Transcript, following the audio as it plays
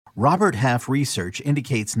Robert Half research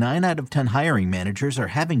indicates 9 out of 10 hiring managers are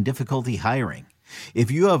having difficulty hiring.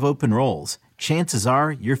 If you have open roles, chances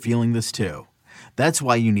are you're feeling this too. That's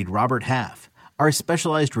why you need Robert Half. Our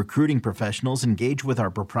specialized recruiting professionals engage with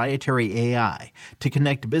our proprietary AI to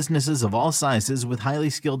connect businesses of all sizes with highly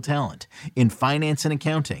skilled talent in finance and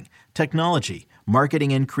accounting, technology,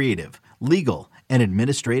 marketing and creative, legal, and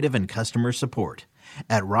administrative and customer support.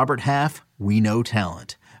 At Robert Half, we know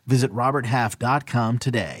talent. Visit roberthalf.com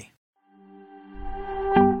today.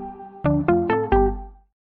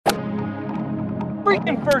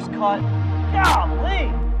 Freaking first cut. Golly.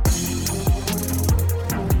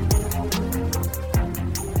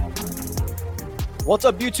 What's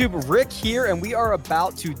up, YouTube? Rick here, and we are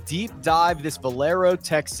about to deep dive this Valero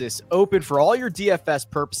Texas Open for all your DFS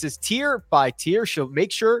purposes, tier by tier. So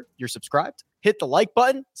make sure you're subscribed, hit the like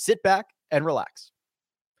button, sit back, and relax.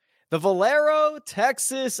 The Valero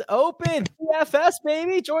Texas Open DFS,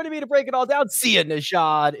 baby. Joining me to break it all down, Sia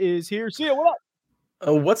Nishad is here. Sia, what up?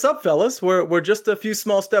 What's up, fellas? We're just a few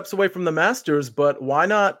small steps away from the Masters, but why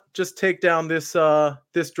not just take down this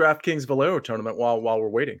DraftKings Valero tournament while we're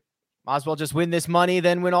waiting? Might as well just win this money,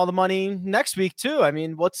 then win all the money next week, too. I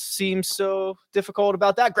mean, what seems so difficult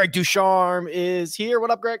about that? Greg Ducharme is here. What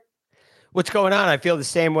up, Greg? What's going on? I feel the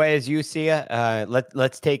same way as you, Sia.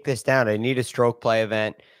 Let's take this down. I need a stroke play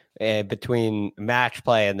event between match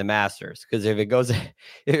play and the Masters, because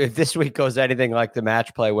if this week goes anything like the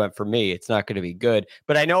match play went for me, it's not going to be good.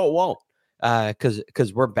 But I know it won't,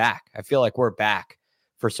 because we're back. I feel like we're back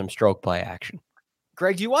for some stroke play action.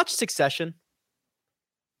 Greg, do you watch Succession?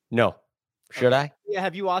 No. Should I? Yeah,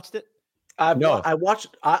 have you watched it? No. I watched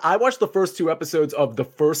the first 2 episodes of the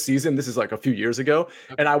first season. This is like a few years ago,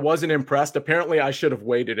 and I wasn't impressed. Apparently, I should have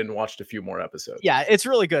waited and watched a few more episodes. Yeah, it's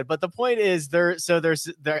really good. But the point is, there's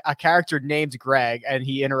a character named Greg, and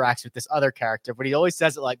he interacts with this other character, but he always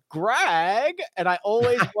says it like Greg, and I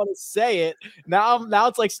always want to say it. Now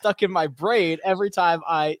it's like stuck in my brain every time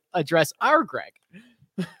I address our Greg.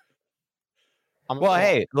 Well,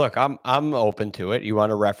 hey, look, I'm open to it. You want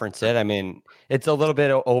to reference it? I mean, it's a little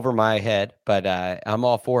bit over my head, but I'm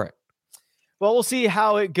all for it. Well, we'll see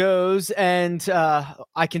how it goes, and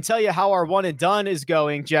I can tell you how our one and done is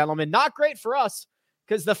going, gentlemen. Not great for us,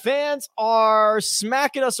 because the fans are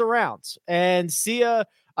smacking us around. And Sia,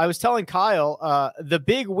 I was telling Kyle, the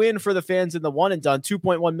big win for the fans in the one and done,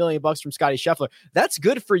 $2.1 million from Scotty Scheffler. That's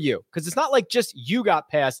good for you, because it's not like just you got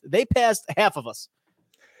passed; they passed half of us.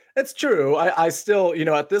 It's true. I still,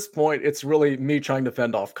 at this point, it's really me trying to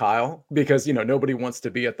fend off Kyle because, nobody wants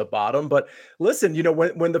to be at the bottom. But listen,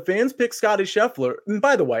 when the fans pick Scotty Scheffler, and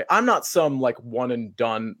by the way, I'm not some like one and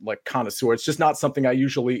done like connoisseur. It's just not something I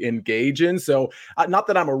usually engage in. So not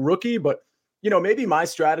that I'm a rookie, but, maybe my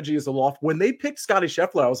strategy is a loft. When they picked Scotty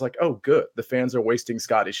Scheffler, I was like, oh, good. The fans are wasting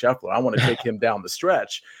Scotty Scheffler. I want to take him down the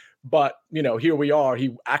stretch. But, here we are.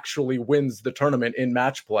 He actually wins the tournament in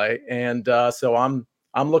match play. And so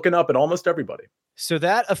I'm looking up at almost everybody. So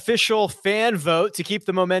that official fan vote to keep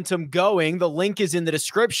the momentum going, the link is in the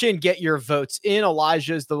description. Get your votes in.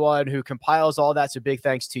 Elijah is the one who compiles all that. So big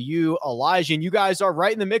thanks to you, Elijah. And you guys are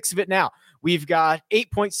right in the mix of it now. We've got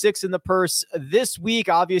 8.6 in the purse this week.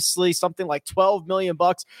 Obviously, something like $12 million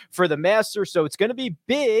for the Masters. So it's going to be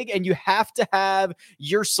big, and you have to have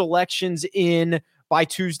your selections in by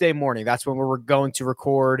Tuesday morning. That's when we're going to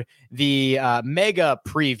record the mega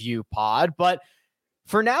preview pod. But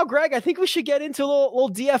for now, Greg, I think we should get into a little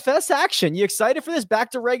DFS action. You excited for this?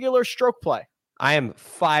 Back to regular stroke play. I am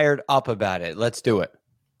fired up about it. Let's do it.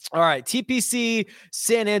 All right, TPC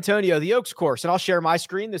San Antonio, the Oaks course, and I'll share my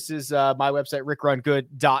screen. This is my website,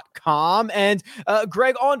 rickrungood.com. And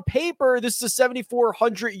Greg, on paper, this is a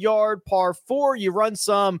 7,400-yard par 4. You run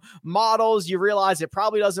some models, you realize it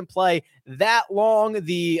probably doesn't play that long.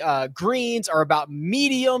 The greens are about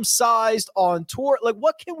medium-sized on tour. Like,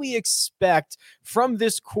 what can we expect from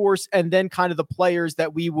this course, and then kind of the players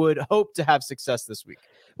that we would hope to have success this week?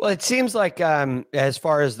 Well, it seems like as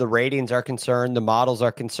far as the ratings are concerned, the models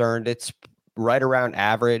are concerned, it's right around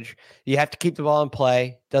average. You have to keep the ball in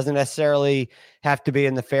play. Doesn't necessarily have to be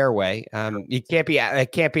in the fairway. It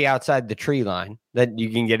can't be outside the tree line. That you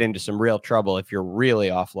can get into some real trouble if you're really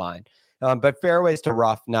offline. But fairways to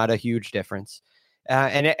rough, not a huge difference.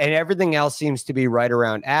 And everything else seems to be right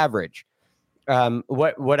around average.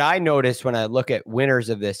 What I noticed when I look at winners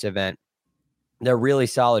of this event, they're really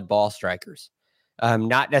solid ball strikers.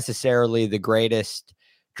 Not necessarily the greatest,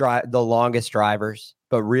 the longest drivers,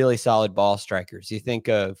 but really solid ball strikers. You think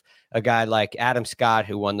of a guy like Adam Scott,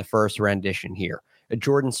 who won the first rendition here,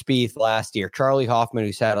 Jordan Spieth last year, Charlie Hoffman,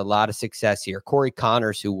 who's had a lot of success here, Corey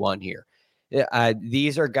Connors, who won here.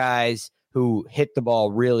 These are guys who hit the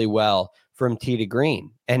ball really well from tee to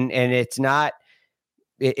green. And it's not,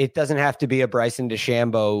 it doesn't have to be a Bryson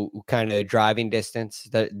DeChambeau kind of driving distance.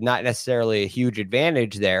 Not necessarily a huge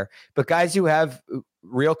advantage there, but guys who have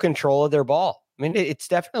real control of their ball. I mean, it's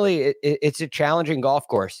definitely, it's a challenging golf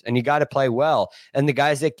course, and you got to play well. And the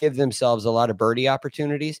guys that give themselves a lot of birdie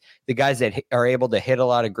opportunities, the guys that are able to hit a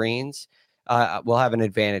lot of greens, will have an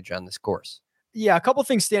advantage on this course. Yeah, a couple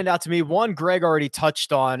things stand out to me. One, Greg already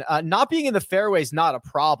touched on. Not being in the fairway is not a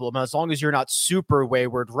problem as long as you're not super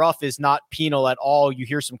wayward. Rough is not penal at all. You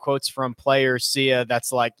hear some quotes from players, Sia,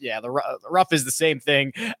 that's like, yeah, the rough is the same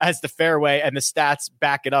thing as the fairway, and the stats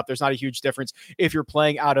back it up. There's not a huge difference if you're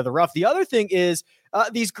playing out of the rough. The other thing is,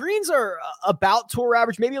 these greens are about tour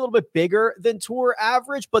average, maybe a little bit bigger than tour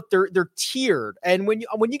average, but they're tiered. And when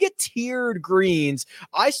you get tiered greens,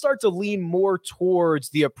 I start to lean more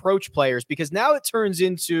towards the approach players, because now it turns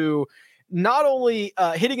into not only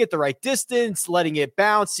hitting it the right distance, letting it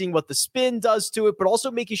bounce, seeing what the spin does to it, but also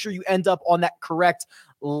making sure you end up on that correct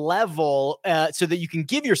level so that you can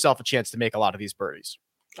give yourself a chance to make a lot of these birdies.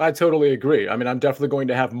 I totally agree. I mean, I'm definitely going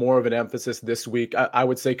to have more of an emphasis this week, I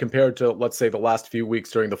would say, compared to, let's say, the last few weeks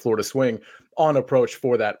during the Florida Swing, on approach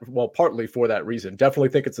for that. Well, partly for that reason. Definitely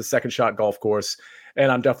think it's a second shot golf course,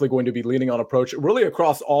 and I'm definitely going to be leaning on approach really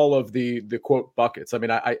across all of the quote buckets. I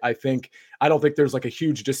mean, I don't think there's like a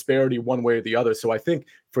huge disparity one way or the other. So I think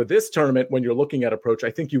for this tournament, when you're looking at approach, I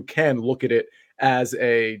think you can look at it as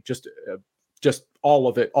just all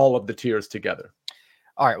of it, all of the tiers together.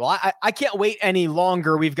 All right, well, I can't wait any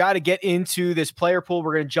longer. We've got to get into this player pool.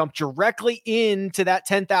 We're going to jump directly into that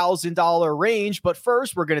 $10,000 range. But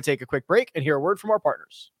first, we're going to take a quick break and hear a word from our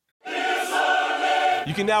partners.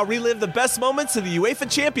 You can now relive the best moments of the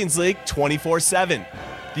UEFA Champions League 24/7.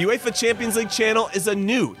 The UEFA Champions League channel is a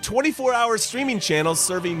new 24-hour streaming channel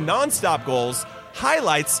serving non-stop goals,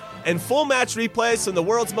 highlights, and full match replays from the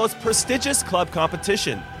world's most prestigious club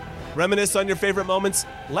competition. Reminisce on your favorite moments,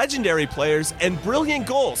 legendary players, and brilliant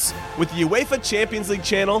goals with the UEFA Champions League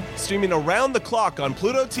channel streaming around the clock on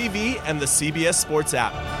Pluto TV and the CBS Sports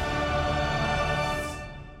app.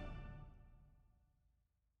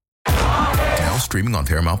 Now streaming on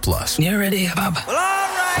Paramount Plus. You ready, Bob? Well, all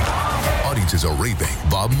right. Audiences are raving.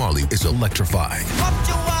 Bob Marley is electrifying.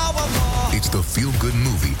 It's the feel-good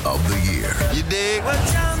movie of the year. You dig?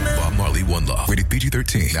 Bob Marley, One Love. Rated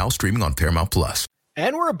PG-13. Now streaming on Paramount Plus.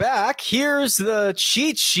 And we're back. Here's the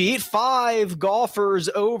cheat sheet. 5 golfers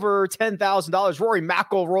over $10,000. Rory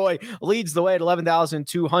McIlroy leads the way at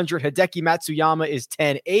 11,200. Hideki Matsuyama is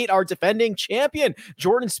 10,800. Our defending champion,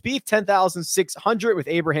 Jordan Spieth, 10,600, with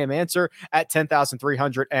Abraham Answer at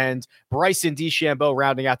 10,300, and Bryson DeChambeau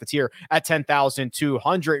rounding out the tier at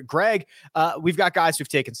 10,200. Greg, we've got guys who've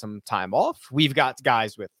taken some time off. We've got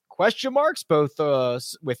guys with question marks, both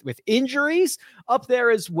with injuries up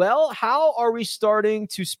there as well. How are we starting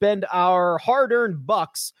to spend our hard-earned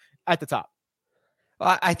bucks at the top?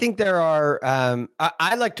 I think there are,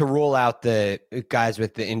 I like to rule out the guys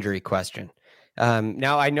with the injury question.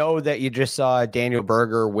 Now, I know that you just saw Daniel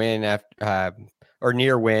Berger win after, or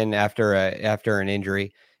near win after an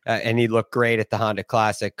injury, and he looked great at the Honda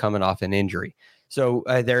Classic coming off an injury. So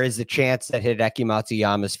there is a chance that Hideki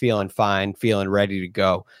Matsuyama's feeling fine, feeling ready to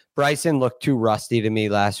go. Bryson looked too rusty to me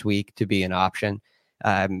last week to be an option.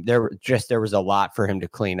 There was a lot for him to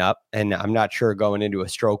clean up, and I'm not sure going into a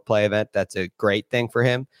stroke play event that's a great thing for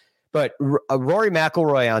him. But Rory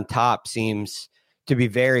McIlroy on top seems to be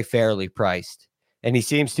very fairly priced, and he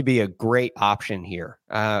seems to be a great option here.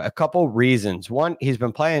 A couple reasons. One, he's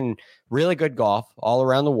been playing really good golf all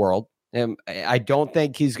around the world. I don't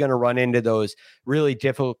think he's going to run into those really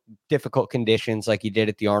difficult conditions like he did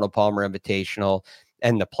at the Arnold Palmer Invitational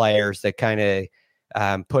and the players that kind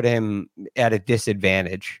of put him at a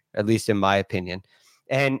disadvantage, at least in my opinion.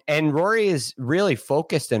 And Rory is really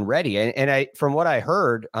focused and ready. And from what I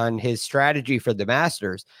heard on his strategy for the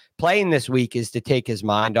Masters, playing this week is to take his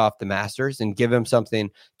mind off the Masters and give him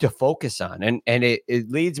something to focus on. And it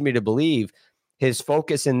leads me to believe his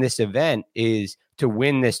focus in this event is to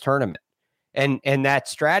win this tournament. And that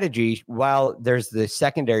strategy, while there's the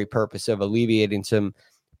secondary purpose of alleviating some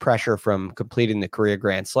pressure from completing the career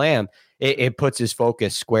Grand Slam, it puts his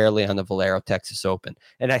focus squarely on the Valero Texas Open.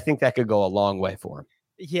 And I think that could go a long way for him.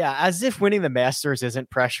 Yeah, as if winning the Masters isn't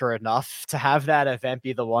pressure enough to have that event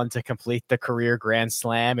be the one to complete the career Grand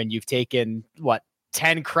Slam. And you've taken,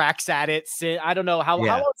 10 cracks at it. I don't know how long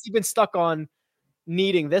has he been stuck on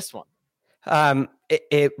needing this one?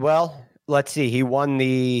 Well, let's see. He won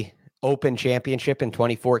the Open Championship in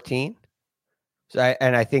 2014. So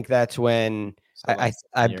I think that's when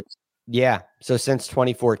Yeah. So since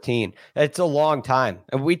 2014, it's a long time.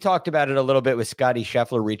 And we talked about it a little bit with Scotty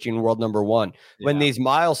Scheffler reaching world number one. When these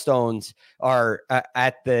milestones are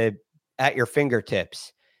at your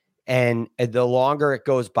fingertips, and the longer it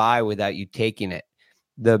goes by without you taking it,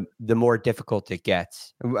 the more difficult it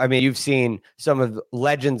gets. I mean, you've seen some of the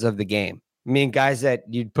legends of the game. I mean, guys that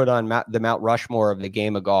you'd put on the Mount Rushmore of the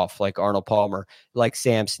game of golf, like Arnold Palmer, like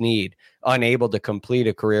Sam Snead, unable to complete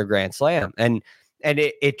a career Grand Slam. And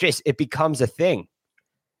it becomes a thing.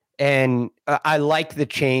 And I like the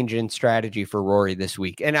change in strategy for Rory this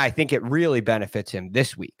week. And I think it really benefits him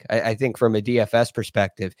this week. I think from a DFS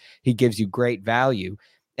perspective, he gives you great value,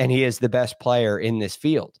 and he is the best player in this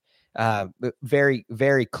field, very,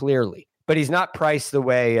 very clearly. But he's not priced the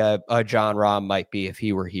way a John Rahm might be if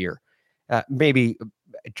he were here. Maybe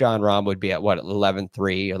John Rahm would be at 11-3,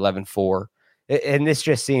 11-4. And this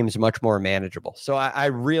just seems much more manageable. So I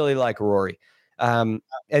really like Rory.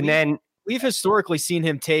 Then we've historically seen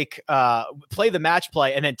him take play the match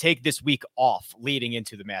play and then take this week off leading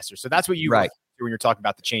into the Masters. So that's what you when you're talking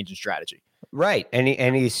about the change in strategy, right?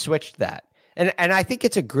 And he switched that, and I think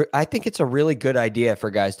it's a really good idea for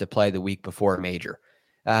guys to play the week before a major.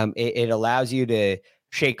 It allows you to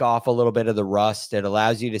shake off a little bit of the rust. It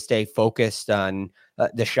allows you to stay focused on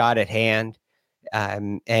the shot at hand.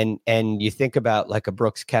 And you think about like a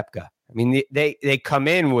Brooks Koepka. I mean, they come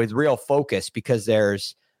in with real focus because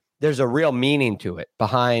there's a real meaning to it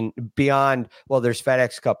beyond, well, there's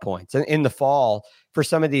FedEx Cup points. And in the fall, for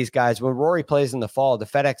some of these guys, when Rory plays in the fall, the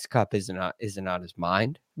FedEx Cup isn't on his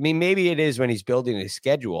mind. I mean, maybe it is when he's building his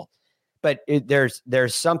schedule, but there's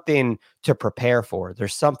something to prepare for.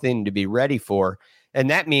 There's something to be ready for. And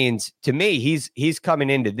that means, to me, he's coming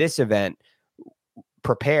into this event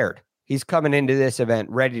prepared. He's coming into this event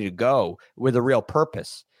ready to go with a real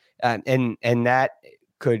purpose. And that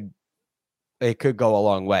could go a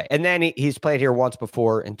long way. And then he's played here once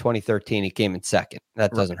before in 2013. He came in second.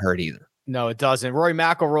 That doesn't hurt either. No, it doesn't. Rory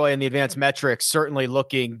McIlroy in the advanced metrics certainly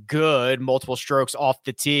looking good. Multiple strokes off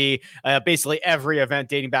the tee. Basically every event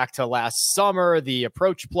dating back to last summer. The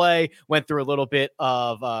approach play went through a little bit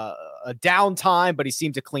of a downtime, but he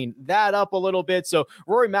seemed to clean that up a little bit. So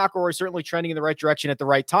Rory McIlroy certainly trending in the right direction at the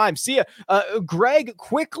right time. Greg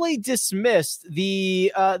quickly dismissed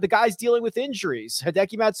the guys dealing with injuries.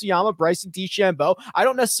 Hideki Matsuyama, Bryson DeChambeau. I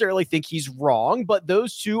don't necessarily think he's wrong, but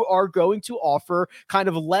those two are going to offer kind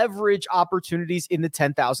of leverage opportunities in the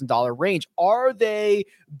 $10,000 range. Are they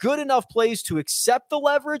good enough plays to accept the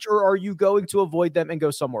leverage, or are you going to avoid them and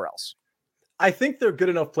go somewhere else? I think they're good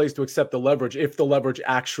enough plays to accept the leverage if the leverage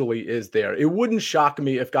actually is there. It wouldn't shock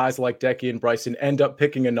me if guys like Decky and Bryson end up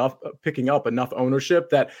picking up enough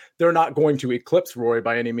ownership that they're not going to eclipse Rory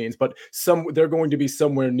by any means, but they're going to be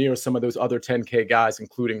somewhere near some of those other 10K guys,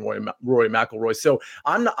 including Rory McIlroy. So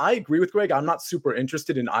I agree with Greg. I'm not super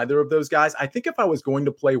interested in either of those guys. I think if I was going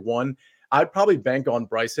to play one, I'd probably bank on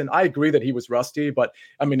Bryson. I agree that he was rusty, but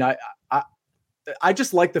I mean, I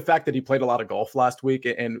just like the fact that he played a lot of golf last week,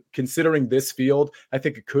 and considering this field, I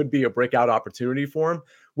think it could be a breakout opportunity for him.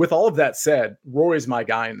 With all of that said, Rory's my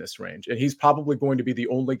guy in this range, and he's probably going to be the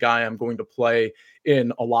only guy I'm going to play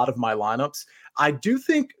in a lot of my lineups. I do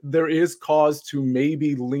think there is cause to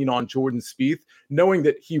maybe lean on Jordan Spieth, knowing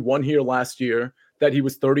that he won here last year, that he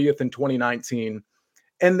was 30th in 2019,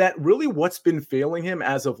 and that really what's been failing him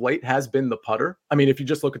as of late has been the putter. I mean, if you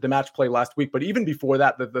just look at the match play last week, but even before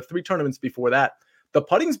that, the three tournaments before that, the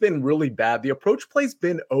putting's been really bad. The approach play's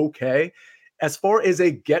been okay. As far as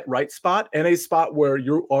a get right spot, and a spot where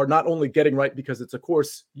you are not only getting right because it's a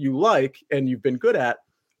course you like and you've been good at,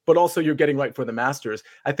 but also you're getting right for the Masters,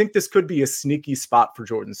 I think this could be a sneaky spot for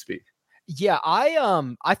Jordan Spieth. Yeah,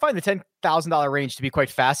 I find the $10,000 range to be quite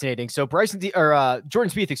fascinating. So Jordan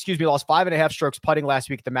Spieth, lost 5.5 strokes putting last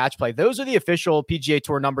week at the match play. Those are the official PGA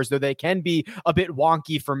Tour numbers, though they can be a bit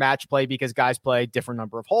wonky for match play because guys play different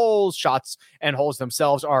number of holes. Shots and holes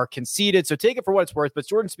themselves are conceded. So take it for what it's worth. But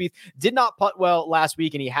Jordan Spieth did not putt well last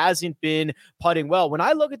week, and he hasn't been putting well. When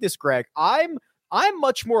I look at this, Greg, I'm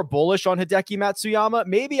much more bullish on Hideki Matsuyama.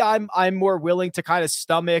 Maybe I'm more willing to kind of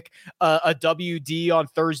stomach a WD on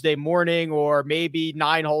Thursday morning, or maybe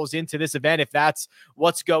 9 holes into this event if that's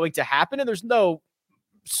what's going to happen. And there's no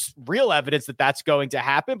real evidence that that's going to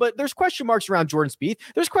happen, but there's question marks around Jordan Spieth.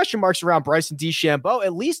 There's question marks around Bryson DeChambeau.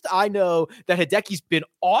 At least I know that Hideki's been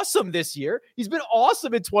awesome this year. He's been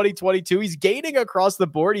awesome in 2022. He's gaining across the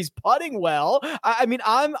board. He's putting well. I mean,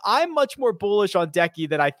 I'm much more bullish on Decky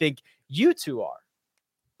than I think you two are.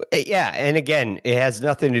 Yeah, and again, it has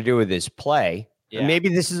nothing to do with his play. Yeah. Maybe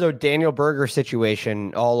this is a Daniel Berger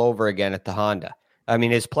situation all over again at the Honda. I mean,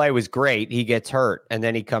 his play was great. He gets hurt, and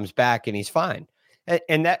then he comes back, and he's fine.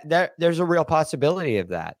 And that there's a real possibility of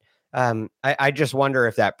that. I just wonder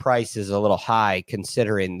if that price is a little high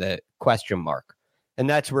considering the question mark. And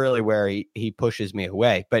that's really where he pushes me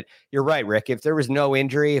away. But you're right, Rick. If there was no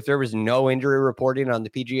injury reporting on the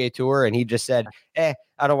PGA Tour, and he just said, I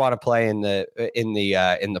don't want to play in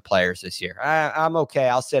the Players this year. I'm okay.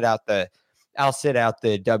 I'll sit out the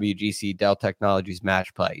WGC Dell Technologies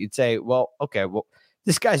match play. You'd say, well, okay, well,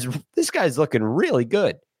 this guy's looking really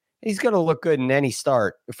good. He's going to look good in any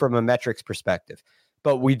start from a metrics perspective.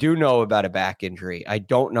 But we do know about a back injury. I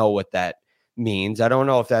don't know what that means. I don't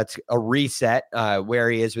know if that's a reset where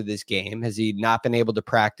he is with his game. Has he not been able to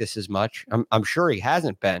practice as much? I'm sure he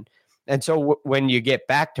hasn't been. And so when you get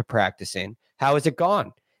back to practicing, how has it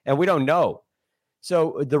gone? And we don't know.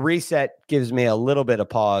 So the reset gives me a little bit of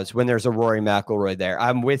pause when there's a Rory McIlroy there.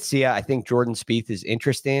 I'm with Sia. I think Jordan Spieth is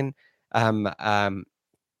interesting. I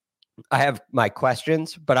have my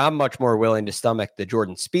questions, but I'm much more willing to stomach the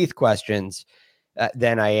Jordan Spieth questions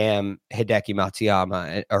than I am Hideki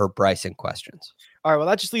Matsuyama or Bryson questions. All right, well,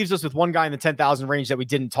 that just leaves us with one guy in the 10,000 range that we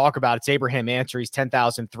didn't talk about. It's Abraham Answer. He's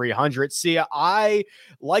 10,300. See, I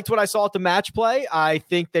liked what I saw at the match play. I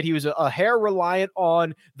think that he was a hair reliant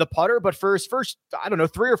on the putter, but for his first, I don't know,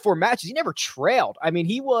 3 or 4 matches, he never trailed. I mean,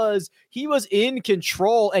 he was in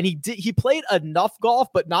control, and he played enough golf,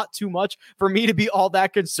 but not too much for me to be all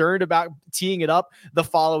that concerned about teeing it up the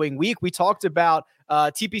following week. We talked about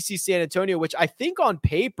TPC San Antonio, which I think on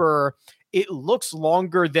paper, it looks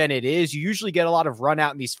longer than it is. You usually get a lot of run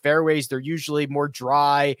out in these fairways. They're usually more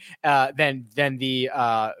dry than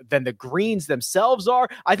the greens themselves are.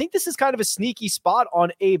 I think this is kind of a sneaky spot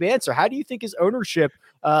on Abe Answer. How do you think his ownership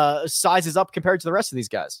sizes up compared to the rest of these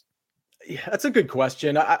guys? Yeah, that's a good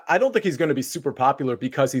question. I don't think he's going to be super popular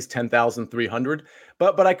because he's 10,300,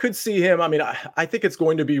 but I could see him. I mean, I think it's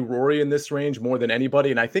going to be Rory in this range more than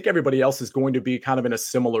anybody, and I think everybody else is going to be kind of in a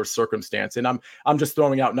similar circumstance. And I'm just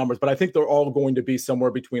throwing out numbers, but I think they're all going to be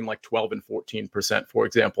somewhere between like 12 and 14%, for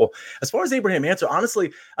example. As far as Abraham Answer,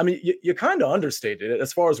 honestly, I mean, you kind of understated it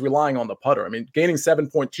as far as relying on the putter. I mean, gaining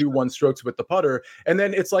 7.21 strokes with the putter, and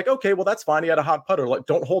then it's like, okay, well, that's fine. He had a hot putter. Like,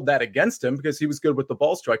 don't hold that against him because he was good with the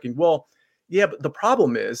ball striking. Well, yeah, but the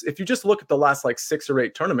problem is, if you just look at the last like 6 or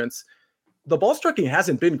 8 tournaments, the ball striking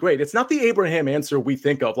hasn't been great. It's not the Abraham Answer we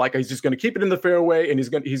think of, like he's just going to keep it in the fairway and he's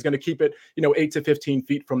going to keep it, 8 to 15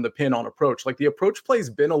 feet from the pin on approach. Like the approach play's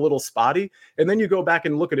been a little spotty. And then you go back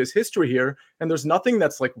and look at his history here, and there's nothing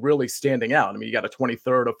that's like really standing out. I mean, you got a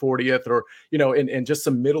 23rd, a 40th, or and just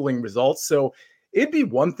some middling results. So it'd be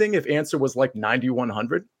one thing if Answer was like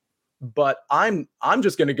 9,100. But I'm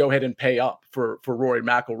just going to go ahead and pay up for Rory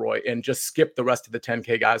McIlroy and just skip the rest of the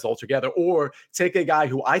 10K guys altogether, or take a guy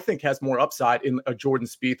who I think has more upside in a Jordan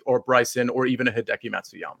Spieth or Bryson or even a Hideki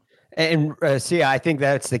Matsuyama. And I think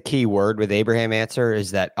that's the key word with Abraham Answer is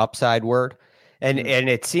that upside word. And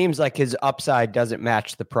it seems like his upside doesn't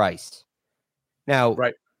match the price. Now,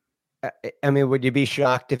 right. I mean, would you be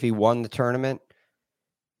shocked if he won the tournament?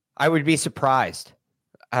 I would be surprised.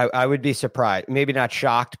 I would be surprised, maybe not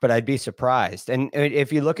shocked, but I'd be surprised. And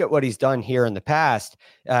if you look at what he's done here in the past,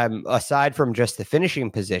 aside from just the finishing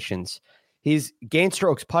positions, he's gained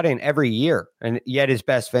strokes putting every year. And yet his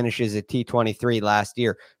best finish is at T23 last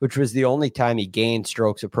year, which was the only time he gained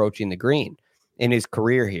strokes approaching the green in his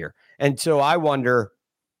career here. And so I wonder,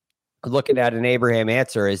 looking at an Abraham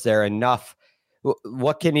Answer, is there enough?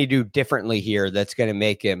 What can he do differently here that's going to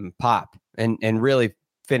make him pop and really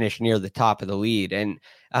finish near the top of the lead? And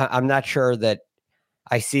I'm not sure that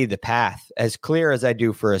I see the path as clear as I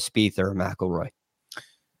do for a Spieth or a McIlroy.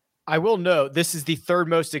 I will note this is the 3rd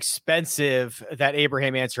most expensive that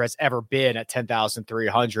Abraham Answer has ever been at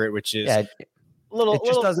 10,300, which is a little. It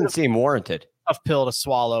just doesn't seem warranted. Tough pill to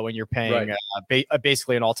swallow when you're paying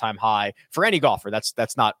basically an all-time high for any golfer.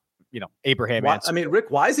 That's not Abraham Answer. I mean, Rick,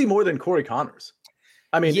 why is he more than Corey Connors?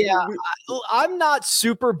 I mean, yeah, I'm not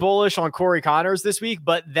super bullish on Corey Connors this week,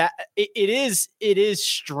 but that it is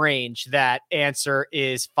strange that Answer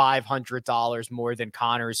is $500 more than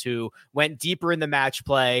Connors, who went deeper in the match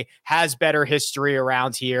play, has better history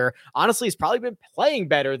around here. Honestly, he's probably been playing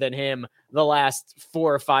better than him the last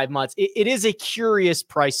 4 or 5 months. It is a curious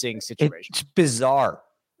pricing situation. It's bizarre.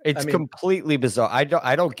 It's completely bizarre. I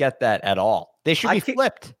don't get that at all. They should be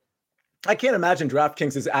flipped. I can't imagine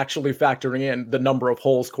DraftKings is actually factoring in the number of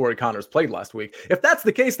holes Corey Connors played last week. If that's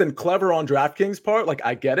the case, then clever on DraftKings part. Like,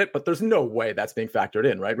 I get it, but there's no way that's being factored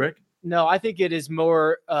in, right, Rick? No, I think it is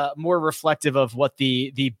more reflective of what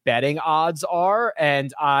the betting odds are,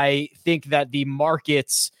 and I think that the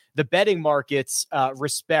betting markets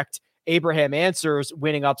respect Abraham Answer's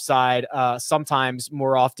winning upside sometimes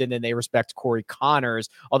more often than they respect Corey Connors.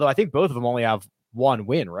 Although I think both of them only have one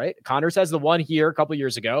win, right? Connors has the one here a couple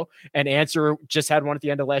years ago, and Answer just had one at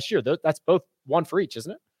the end of last year. That's both one for each,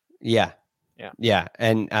 isn't it? Yeah.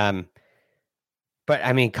 And, but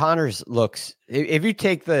I mean, Connors looks, if you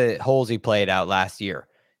take the holes he played out last year,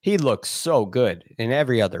 he looks so good in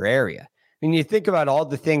every other area. I mean, you think about all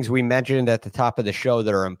the things we mentioned at the top of the show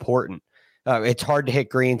that are important. It's hard to hit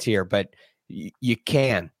greens here, but you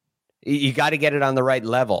can. You got to get it on the right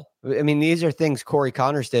level. I mean, these are things Corey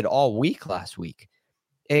Connors did all week last week.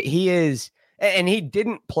 He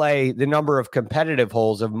didn't play the number of competitive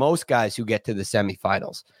holes of most guys who get to the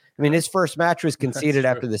semifinals. I mean, his first match was conceded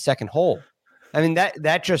after the second hole. I mean,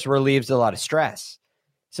 that just relieves a lot of stress.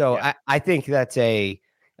 So yeah. I think that's a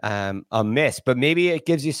miss, but maybe it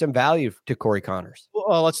gives you some value to Corey Connors.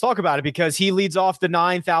 Well, let's talk about it because he leads off the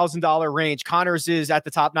 $9,000 range. Connors is at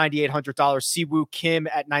the top $9,800. Siwoo Kim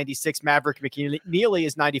at $96. Maverick McNeely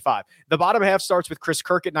is $95. The bottom half starts with Chris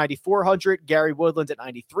Kirk at $9,400, Gary Woodland at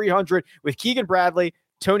 $9,300, with Keegan Bradley,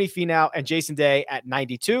 Tony Finau, and Jason Day at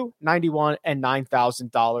 $92, $91, and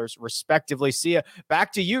 $9,000 respectively. Sia,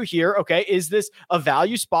 back to you here. Okay, is this a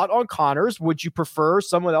value spot on Connors? Would you prefer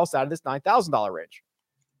someone else out of this $9,000 range?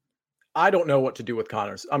 I don't know what to do with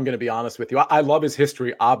Connors. I'm going to be honest with you. I love his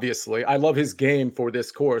history, obviously. I love his game for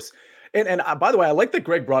this course. And by the way, I like that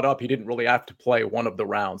Greg brought up he didn't really have to play one of the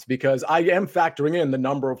rounds, because I am factoring in the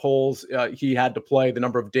number of holes he had to play, the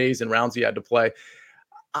number of days and rounds he had to play.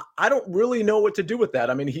 I don't really know what to do with that.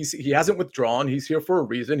 I mean, he hasn't withdrawn. He's here for a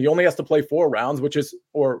reason. He only has to play 4 rounds,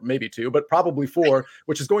 or maybe 2, but probably 4,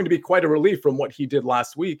 which is going to be quite a relief from what he did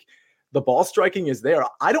last week. The ball striking is there.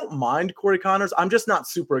 I don't mind Corey Connors. I'm just not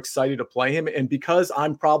super excited to play him. And because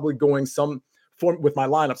I'm probably going some form with my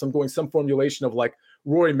lineups, I'm going some formulation of like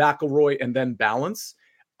Rory McIlroy and then balance.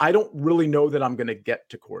 I don't really know that I'm going to get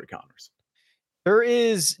to Corey Connors. There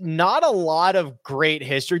is not a lot of great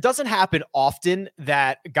history. It doesn't happen often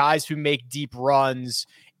that guys who make deep runs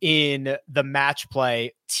in the match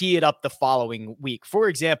play tee it up the following week. For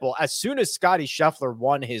example, as soon as Scottie Scheffler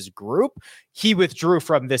won his group, he withdrew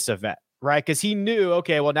from this event, right? Because he knew,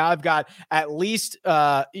 okay, well, now I've got at least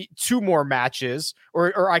 2 more matches,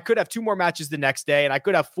 or I could have 2 more matches the next day, and I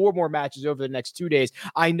could have 4 more matches over the next 2 days.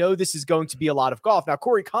 I know this is going to be a lot of golf. Now,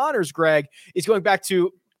 Corey Connors, Greg, is going back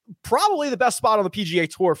to probably the best spot on the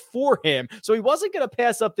PGA Tour for him. So he wasn't going to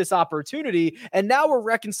pass up this opportunity. And now we're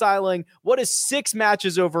reconciling what does 6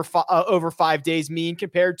 matches over 5 days mean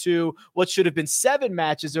compared to what should have been 7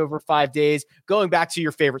 matches over 5 days, going back to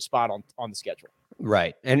your favorite spot on the schedule.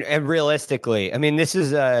 Right. And realistically, I mean, this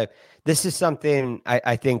is something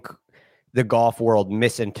I think the golf world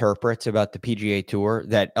misinterprets about the PGA Tour,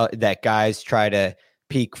 that guys try to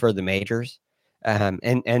peak for the majors.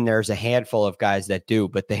 And there's a handful of guys that do,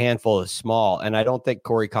 but the handful is small. And I don't think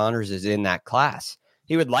Corey Connors is in that class.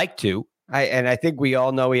 He would like to. I think we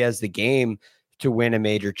all know he has the game to win a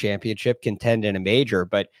major championship, contend in a major,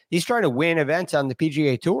 but he's trying to win events on the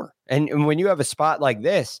PGA Tour. And when you have a spot like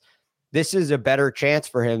this is a better chance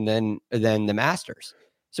for him than the Masters.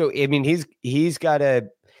 So, I mean, he's got to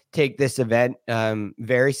take this event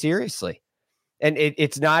very seriously. And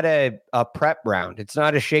it's not a prep round. It's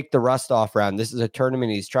not a shake the rust off round. This is a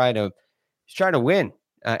tournament he's trying to win,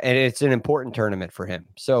 and it's an important tournament for him.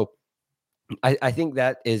 So I think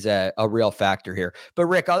that is a real factor here. But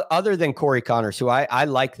Rick, other than Corey Connors, who I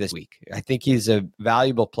like this week, I think he's a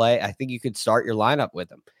valuable play. I think you could start your lineup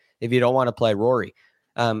with him if you don't want to play Rory.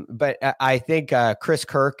 But I think Chris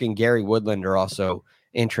Kirk and Gary Woodland are also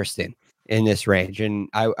interesting in this range, and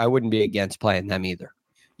I wouldn't be against playing them either.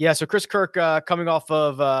 Yeah, so Chris Kirk coming off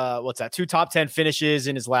of, 2 top 10 finishes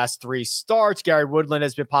in his last 3 starts. Gary Woodland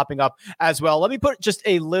has been popping up as well. Let me put just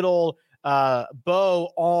a little bow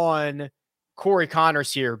on Corey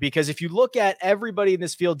Connors here, because if you look at everybody in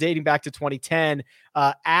this field dating back to 2010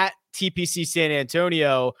 at TPC San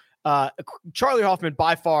Antonio, Charlie Hoffman,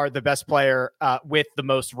 by far the best player with the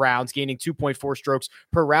most rounds, gaining 2.4 strokes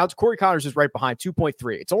per round. Corey Connors is right behind,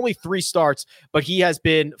 2.3. It's only 3 starts, but he has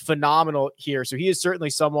been phenomenal here. So he is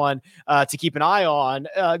certainly someone to keep an eye on.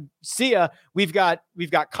 Sia, we've got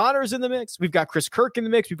Connors in the mix. We've got Chris Kirk in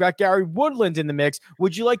the mix. We've got Gary Woodland in the mix.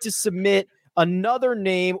 Would you like to submit another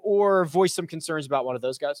name or voice some concerns about one of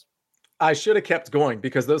those guys? I should have kept going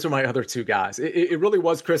because those are my other 2 guys. It really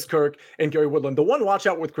was Chris Kirk and Gary Woodland. The one watch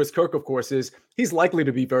out with Chris Kirk, of course, is he's likely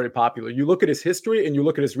to be very popular. You look at his history and you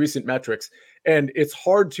look at his recent metrics, and it's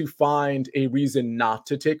hard to find a reason not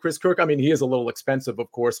to take Chris Kirk. I mean, he is a little expensive,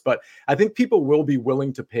 of course, but I think people will be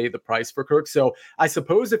willing to pay the price for Kirk. So I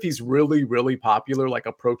suppose if he's really, really popular, like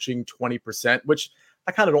approaching 20%, which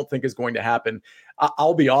I kind of don't think is going to happen.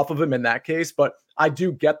 I'll be off of him in that case, but I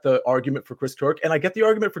do get the argument for Chris Kirk, and I get the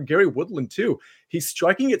argument for Gary Woodland too. He's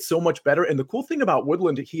striking it so much better, and the cool thing about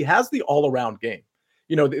Woodland, he has the all-around game.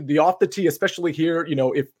 The off the tee, especially here,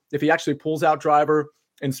 if he actually pulls out driver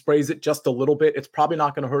and sprays it just a little bit, it's probably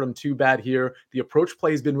not going to hurt him too bad here. The approach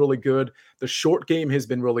play has been really good. The short game has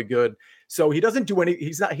been really good. So he doesn't do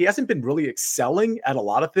he hasn't been really excelling at a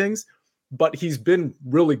lot of things, but he's been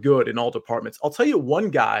really good in all departments. I'll tell you one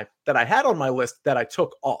guy that I had on my list that I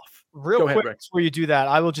took off. Real quick, before you do that,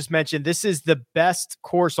 I will just mention this is the best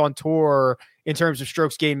course on tour in terms of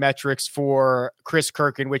strokes gain metrics for Chris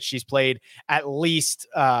Kirk, in which he's played at least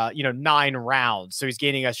 9 rounds. So he's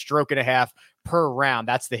gaining a stroke and a half per round.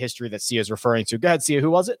 That's the history that Sia is referring to. Go ahead, Sia.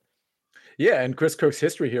 Who was it? Yeah, and Chris Kirk's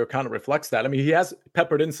history here kind of reflects that. I mean, he has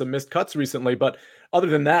peppered in some missed cuts recently, but other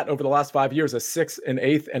than that, over the last 5 years, a 6th, an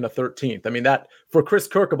 8th, and a 13th. I mean, that for Chris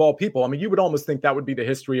Kirk of all people, I mean, you would almost think that would be the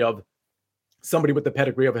history of somebody with the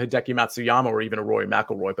pedigree of a Hideki Matsuyama or even a Rory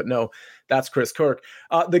McIlroy, but no, that's Chris Kirk.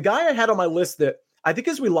 The guy I had on my list that I think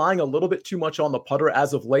is relying a little bit too much on the putter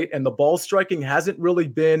as of late, and the ball striking hasn't really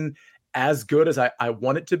been as good as I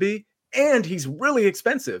want it to be, and he's really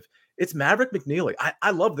expensive. It's Maverick McNealy.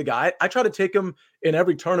 I love the guy. I try to take him in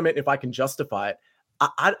every tournament if I can justify it.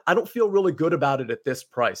 I don't feel really good about it at this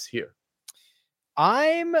price here.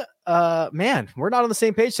 We're not on the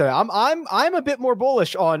same page today. I'm a bit more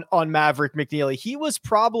bullish on Maverick McNealy. He was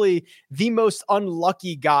probably the most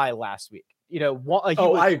unlucky guy last week.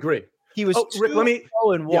 I agree. He was Rick, let me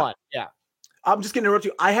 0-1. Yeah. I'm just going to interrupt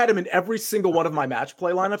you. I had him in every single one of my match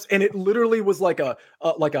play lineups, and it literally was like a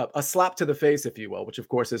slap to the face, if you will, which of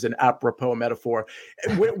course is an apropos metaphor.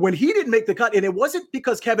 When he didn't make the cut, and it wasn't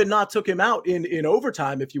because Kevin Na took him out in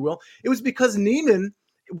overtime, if you will. It was because Neiman,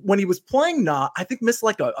 when he was playing Na, I think missed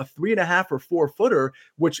like a 3.5 or 4 footer,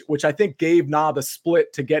 which I think gave Na the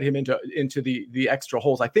split to get him into the extra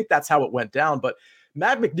holes. I think that's how it went down, but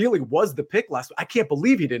Matt McNealy was the pick last week. I can't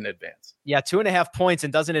believe he didn't advance. Yeah, 2.5 points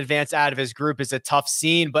and doesn't advance out of his group is a tough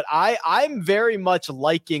scene, but I'm very much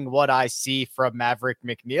liking what I see from Maverick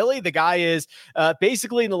McNealy. The guy is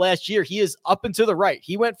basically in the last year, he is up and to the right.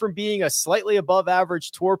 He went from being a slightly above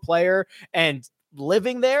average tour player and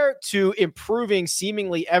living there to improving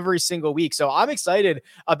seemingly every single week. So I'm excited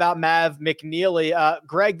about Mav McNealy.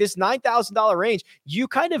 Greg, this $9,000 range, you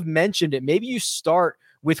kind of mentioned it. Maybe you start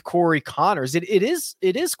with Corey Connors. It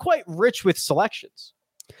is quite rich with selections.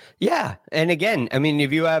 Yeah. And again, I mean,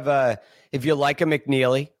 if you like a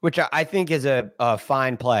McNealy, which I think is a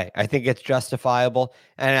fine play, I think it's justifiable.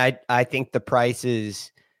 And I think the price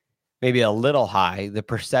is maybe a little high. The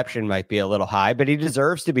perception might be a little high, but he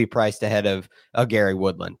deserves to be priced ahead of a Gary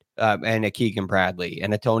Woodland and a Keegan Bradley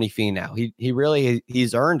and a Tony Finau.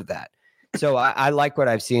 He's earned that. So I like what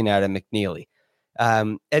I've seen out of McNealy.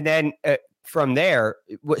 And then from there,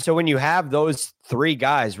 so when you have those 3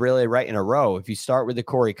 guys really right in a row, if you start with the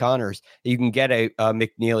Corey Connors, you can get a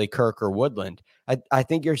McNealy, Kirk, or Woodland. I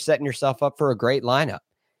think you're setting yourself up for a great lineup.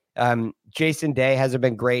 Jason Day hasn't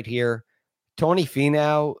been great here. Tony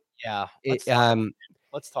Finau, let's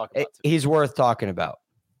talk about it. He's worth talking about.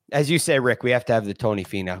 As you say, Rick, we have to have the Tony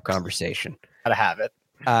Finau conversation. Gotta have it.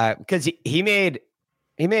 Because he made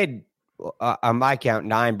on my count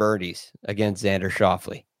 9 birdies against Xander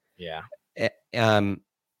Schauffele. Yeah.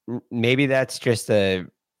 Maybe that's just is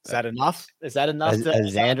that enough? Is that enough? A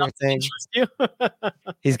Xander thing?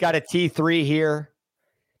 He's got a T3 here.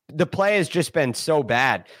 The play has just been so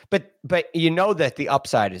bad, but you know that the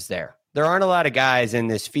upside is there. There aren't a lot of guys in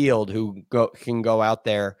this field who can go out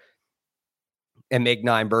there and make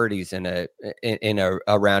 9 birdies in a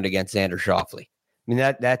round against Xander Schauffele. I mean,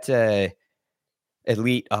 that's a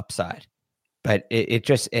elite upside, but it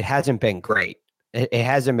hasn't been great. It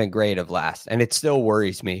hasn't been great of last, and it still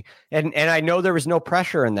worries me. And I know there was no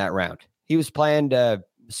pressure in that round. He was playing to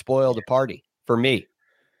spoil the party for me,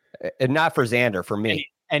 and not for Xander, for me.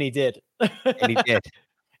 And he did. And he did.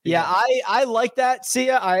 Yeah, I like that.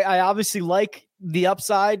 Sia, I obviously like the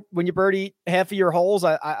upside when you birdie half of your holes.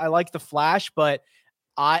 I like the flash, but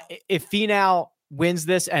if Finau wins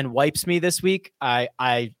this and wipes me this week,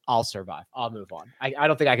 I'll survive. I'll move on. I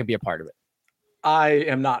don't think I can be a part of it. I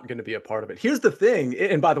am not going to be a part of it. Here's the thing,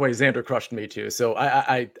 and by the way, Xander crushed me too. So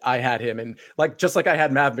I had him, and just like I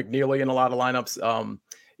had Mav McNealy in a lot of lineups.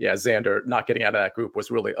 Xander not getting out of that group was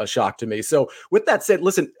really a shock to me. So with that said,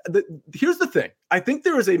 listen, here's the thing. I think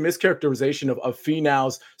there is a mischaracterization of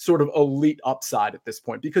Finau's sort of elite upside at this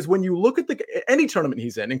point, because when you look at any tournament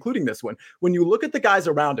he's in, including this one, when you look at the guys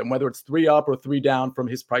around him, whether it's 3 up or 3 down from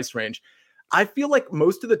his price range, I feel like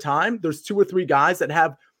most of the time there's 2 or 3 guys that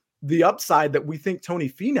have the upside that we think Tony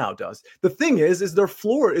Finau does. The thing is their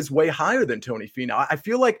floor is way higher than Tony Finau. I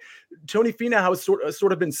feel like Tony Finau has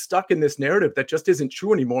sort of been stuck in this narrative that just isn't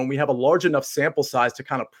true anymore, and we have a large enough sample size to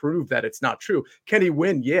kind of prove that it's not true. Can he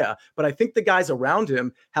win? Yeah, but I think the guys around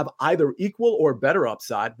him have either equal or better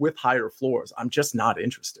upside with higher floors. I'm just not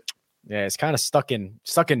interested. Yeah, it's kind of stuck in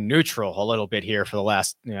neutral a little bit here for the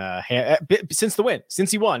last since the win. Since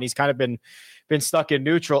he won, he's kind of been stuck in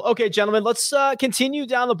neutral. Okay, gentlemen, let's continue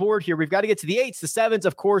down the board here. We've got to get to the 8s, the 7s,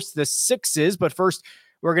 of course, the 6s. But first,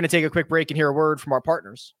 we're going to take a quick break and hear a word from our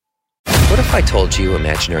partners. What if I told you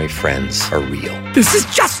imaginary friends are real? This is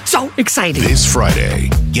just so exciting. This Friday,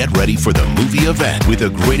 get ready for the movie event with the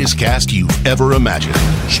greatest cast you've ever imagined.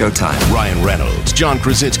 Showtime. Ryan Reynolds, John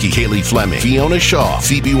Krasinski, Haley Fleming, Fiona Shaw,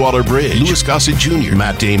 Phoebe Waller-Bridge, Louis Gossett Jr.,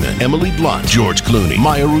 Matt Damon, Emily Blunt, George Clooney,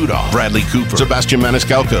 Maya Rudolph, Bradley Cooper, Sebastian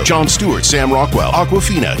Maniscalco, Jon Stewart, Sam Rockwell,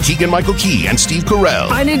 Awkwafina, Keegan-Michael Key, and Steve Carell.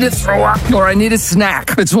 I need to throw up or I need a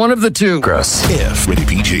snack. It's one of the two. Gross. If rated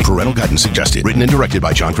PG. Parental guidance suggested. Written and directed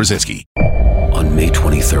by John Krasinski. On May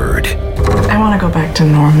 23rd. I want to go back to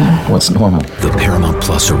normal. What's normal? The Paramount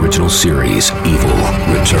Plus original series, Evil,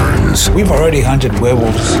 returns. We've already hunted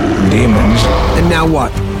werewolves, demons. And now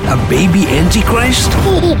what? A baby Antichrist?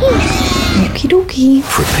 Okie dokie.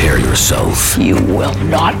 Prepare yourself. You will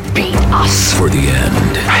not beat us. For the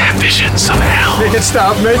end. I have visions of hell. Make it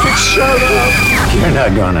stop. Make it shut up. You're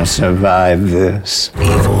not gonna survive this.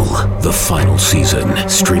 Evil, the final season.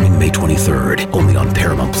 Streaming May 23rd. Only on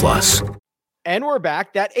Paramount Plus. And we're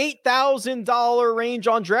back. That $8,000 range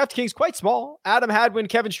on DraftKings, quite small. Adam Hadwin,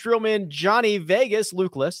 Kevin Streelman, Johnny Vegas,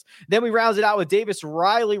 Luke List. Then we round it out with Davis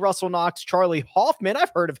Riley, Russell Knox, Charlie Hoffman.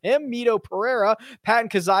 I've heard of him. Mito Pereira, Patton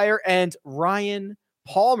Kizzire, and Ryan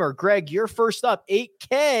Palmer. Greg, you're first up.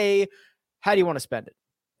 $8K. How do you want to spend it?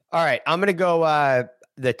 All right. I'm going to go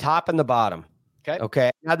the top and the bottom.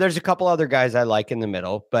 Okay. Now, there's a couple other guys I like in the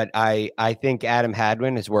middle, but I think Adam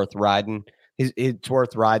Hadwin is worth riding. It's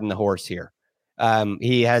worth riding the horse here.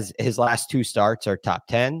 He has his last 2 starts are top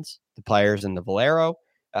 10s, the Players and the Valero.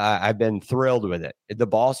 I've been thrilled with it. The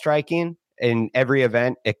ball striking in every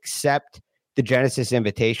event except the Genesis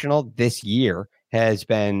Invitational this year has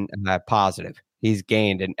been positive. He's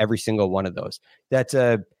gained in every single one of those. That's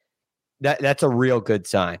a real good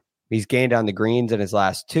sign. He's gained on the greens in his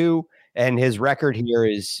last 2, and his record here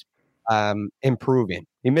is improving.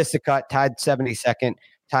 He missed the cut, tied 72nd,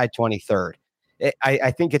 tied 23rd. I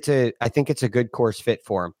think it's a good course fit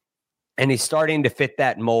for him, and he's starting to fit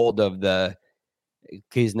that mold of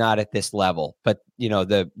he's not at this level, but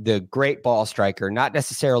the great ball striker, not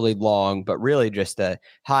necessarily long, but really just a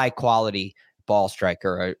high quality ball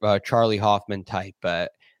striker, a Charlie Hoffman type.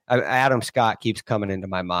 Adam Scott keeps coming into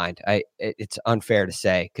my mind. It's unfair to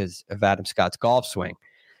say because of Adam Scott's golf swing,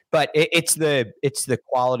 but it's the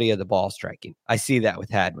quality of the ball striking. I see that with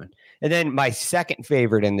Hadwin. And then my second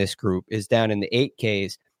favorite in this group is down in the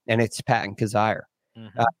 8Ks, and it's Patton Kizzire.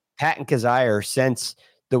 Mm-hmm. Patton Kizzire, since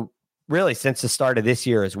the start of this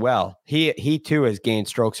year as well, he too has gained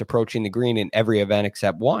strokes approaching the green in every event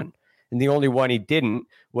except one. And the only one he didn't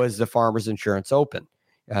was the Farmers Insurance Open,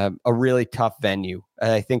 a really tough venue.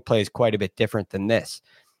 I think plays quite a bit different than this.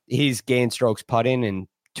 He's gained strokes putting in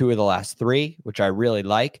 2 of the last 3, which I really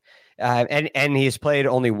like. And he's played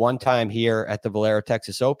only one time here at the Valero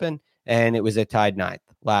Texas Open, and it was a tied 9th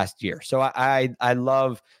last year. So I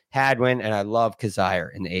love Hadwin, and I love Kizzire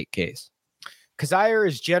in the 8Ks. Kizzire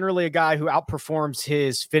is generally a guy who outperforms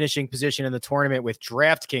his finishing position in the tournament with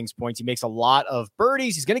DraftKings points. He makes a lot of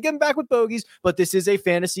birdies. He's going to get them back with bogeys, but this is a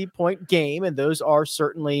fantasy point game, and those are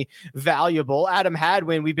certainly valuable. Adam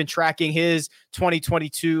Hadwin, we've been tracking his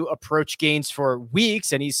 2022 approach gains for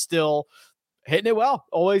weeks, and he's still hitting it well.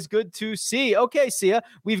 Always good to see. Okay, Sia,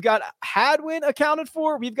 we've got Hadwin accounted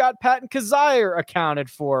for. We've got Patton Kizzire accounted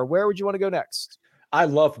for. Where would you want to go next? I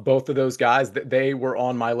love both of those guys. They were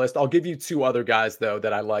on my list. I'll give you 2 other guys, though,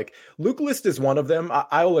 that I like. Luke List is one of them.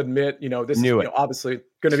 I'll admit, this is obviously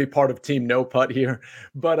going to be part of Team No Putt here.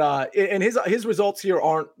 But and his results here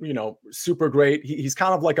aren't, super great. He's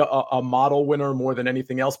kind of like a model winner more than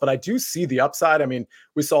anything else. But I do see the upside. I mean,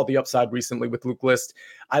 we saw the upside recently with Luke List.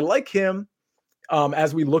 I like him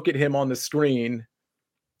as we look at him on the screen.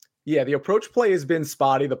 Yeah, the approach play has been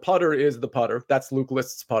spotty. The putter is the putter. That's Luke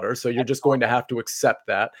List's putter. So you're just going to have to accept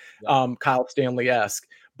that, Kyle Stanley-esque.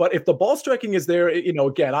 But if the ball striking is there,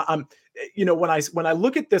 again, I'm, when I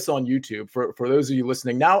look at this on YouTube, for those of you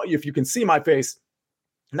listening now, if you can see my face,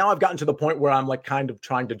 now I've gotten to the point where I'm like kind of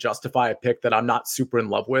trying to justify a pick that I'm not super in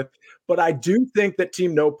love with, but I do think that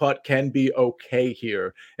Team No Putt can be okay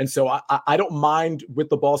here. And so I don't mind with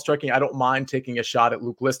the ball striking. I don't mind taking a shot at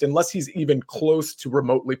Luke List unless he's even close to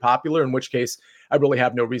remotely popular, in which case I really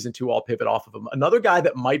have no reason to. I'll pivot off of him. Another guy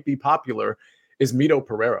that might be popular is Mito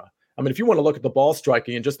Pereira. I mean, if you want to look at the ball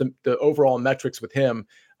striking and just the overall metrics with him,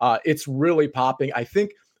 it's really popping. I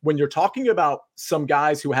think when you're talking about some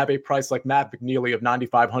guys who have a price like Matt McNeely of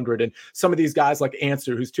 9,500 and some of these guys like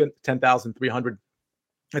Answer, who's 10,300,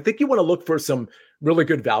 I think you want to look for some really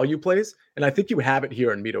good value plays. And I think you have it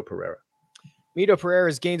here in Mito Pereira. Mito Pereira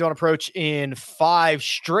has gained on approach in 5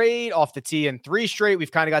 straight, off the tee in 3 straight. We've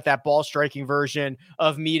kind of got that ball striking version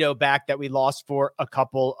of Mito back that we lost for a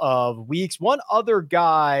couple of weeks. One other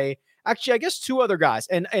guy, actually, I guess 2 other guys,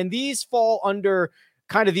 and these fall under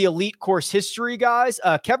kind of the elite course history guys.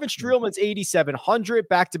 Kevin Streelman's 8,700,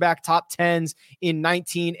 back-to-back top 10s in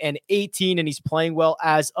 19 and 18, and he's playing well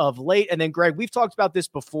as of late. And then, Greg, we've talked about this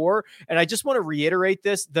before, and I just want to reiterate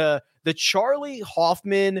this. The Charlie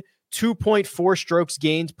Hoffman 2.4 strokes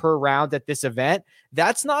gained per round at this event,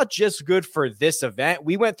 that's not just good for this event.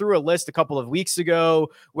 We went through a list a couple of weeks ago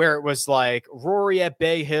where it was like Rory at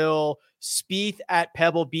Bay Hill, Spieth at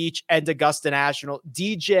Pebble Beach and Augusta National,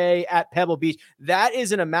 DJ at Pebble Beach. That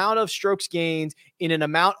is an amount of strokes gained in an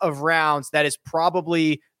amount of rounds that is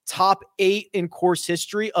probably top 8 in course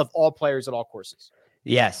history of all players at all courses.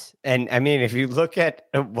 Yes. And I mean, if you look at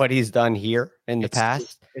what he's done here in the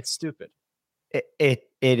past, it's stupid. It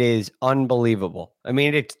is unbelievable. I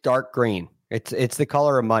mean, it's dark green. It's the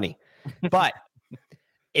color of money. But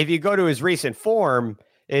if you go to his recent form,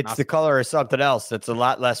 it's the color of something else that's a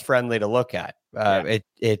lot less friendly to look at.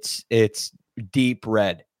 It's deep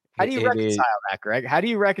red. How do you reconcile that, Greg? How do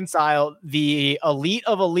you reconcile the elite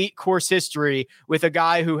of elite course history with a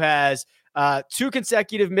guy who has 2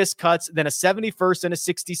 consecutive missed cuts, then a 71st and a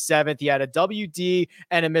 67th? He had a WD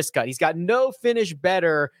and a miscut. He's got no finish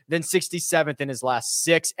better than 67th in his last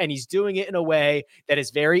 6, and he's doing it in a way that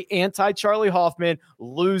is very anti-Charlie Hoffman,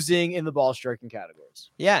 losing in the ball striking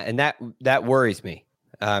categories. Yeah, and that worries me.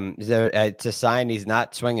 It's a sign he's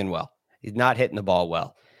not swinging well. He's not hitting the ball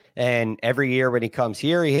well. And every year when he comes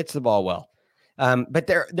here, he hits the ball well. But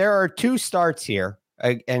there are 2 starts here.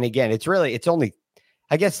 And again, it's only,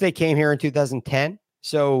 I guess they came here in 2010.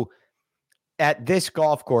 So at this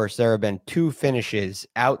golf course, there have been 2 finishes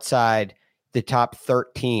outside the top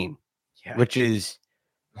 13, which is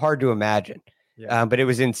hard to imagine. Yeah. But it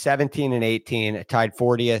was in 17 and 18, it tied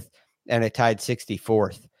 40th and it tied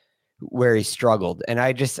 64th where he struggled. And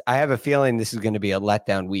I have a feeling this is going to be a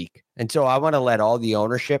letdown week. And so I want to let all the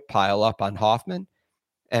ownership pile up on Hoffman,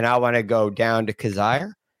 and I want to go down to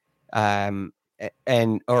Kazire,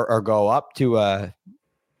 or go up to a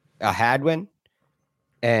Hadwin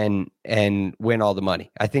and win all the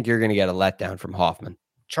money. I think you're going to get a letdown from Hoffman.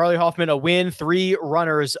 Charlie Hoffman, a win, 3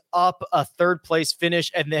 runners up, a 3rd place finish,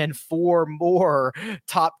 and then 4 more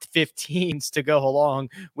top 15s to go along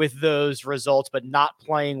with those results, but not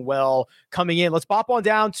playing well coming in. Let's pop on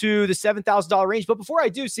down to the $7,000 range. But before I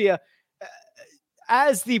do, Sia,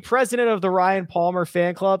 as the president of the Ryan Palmer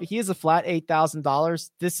fan club, he is a flat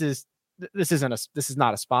 $8,000. This is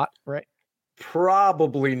not a spot, right?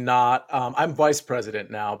 Probably not. I'm vice president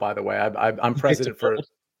now, by the way. I'm president for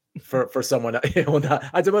someone.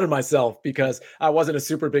 I demoted myself because I wasn't a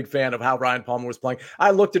super big fan of how Ryan Palmer was playing.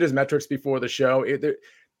 I looked at his metrics before the show.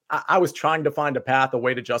 I was trying to find a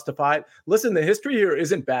way to justify it. Listen, the history here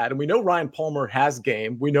isn't bad, and we know Ryan Palmer has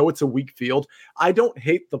game. We know it's a weak field. I don't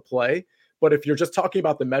hate the play, but if you're just talking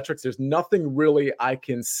about the metrics, there's nothing really I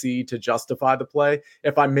can see to justify the play.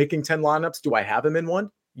 If I'm making 10 lineups, do I have him in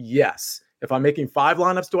one? Yes. If I'm making 5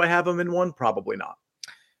 lineups, do I have him in one? Probably not.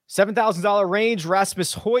 $7,000 range,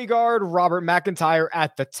 Rasmus Højgaard, Robert McIntyre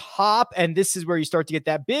at the top. And this is where you start to get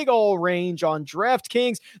that big old range on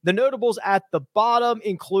DraftKings. The notables at the bottom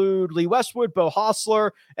include Lee Westwood, Bo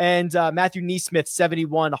Hostler, and Matthew Neesmith,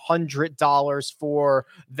 $7,100 for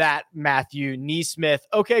that Matthew Neesmith.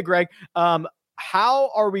 Okay, Greg, how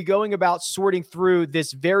are we going about sorting through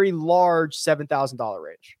this very large $7,000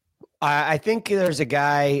 range? I think there's a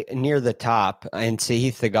guy near the top in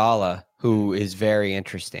Sahith Theegala who is very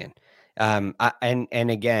interesting. And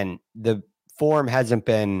again, the form hasn't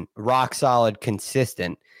been rock solid,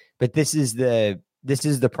 consistent, but this is the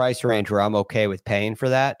price range where I'm okay with paying for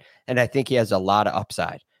that. And I think he has a lot of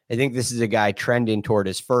upside. I think this is a guy trending toward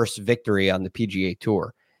his first victory on the PGA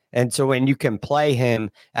Tour. And so when you can play him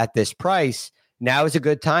at this price, now is a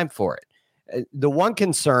good time for it. The one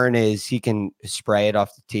concern is he can spray it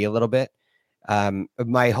off the tee a little bit.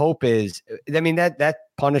 My hope is, that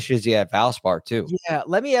punishes you at Valspar too. Yeah,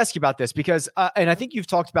 let me ask you about this because, and I think you've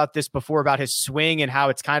talked about this before about his swing and how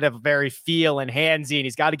it's kind of very feel and handsy, and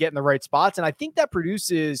he's got to get in the right spots. And I think that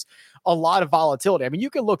produces a lot of volatility. I mean, you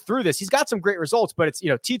can look through this. He's got some great results, but it's,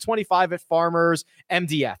 T25 at Farmers,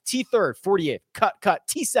 MDF, T3rd, 48, cut,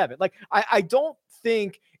 T7. Like, I don't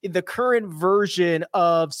think the current version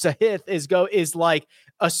of Sahith is like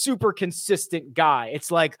a super consistent guy.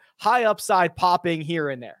 It's like high upside popping here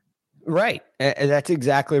and there. Right. That's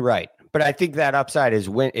exactly right. But I think that upside is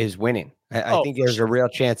winning. I think there's a real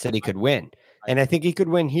chance that he could win. And I think he could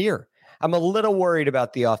win here. I'm a little worried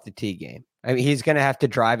about the off the tee game. I mean, he's going to have to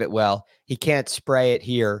drive it well. He can't spray it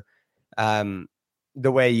here the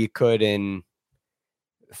way you could in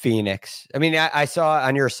Phoenix. I mean, I saw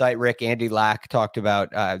on your site, Rick, Andy Lack talked about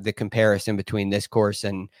the comparison between this course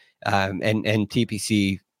and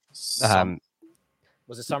TPC.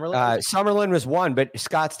 Was it Summerlin? Summerlin was one, but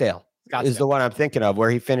Scottsdale is the one I'm thinking of, where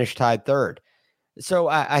he finished tied third. So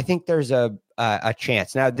I think there's a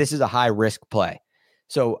chance. Now, this is a high risk play,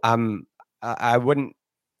 so I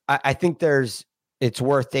think it's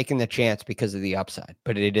worth taking the chance because of the upside,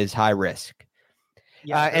 but it is high risk.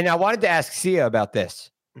 Yeah, and I wanted to ask Sia about this.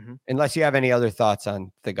 Mm-hmm. Unless you have any other thoughts on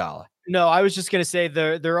Theegala. No, I was just going to say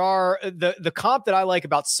there are the comp that I like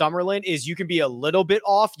about Summerlin is you can be a little bit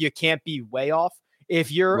off. You can't be way off. If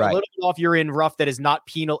you're a little bit off, you're in rough that is not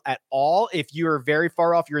penal at all. If you're very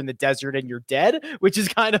far off, you're in the desert and you're dead, which is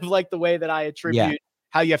kind of like the way that I attribute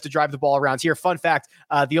how you have to drive the ball around here. Fun fact,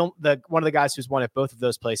 one of the guys who's won at both of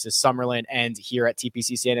those places, Summerlin and here at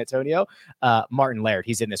TPC San Antonio, Martin Laird,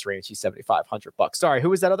 he's in this range. He's $7,500. Sorry,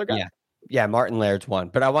 who was that other guy? Yeah, Martin Laird's one.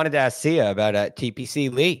 But I wanted to ask Sia about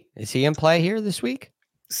TPC Lee. Is he in play here this week?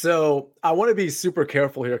 So I want to be super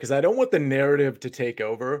careful here because I don't want the narrative to take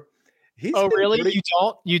over. Really?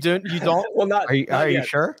 You don't? Well, not. Are you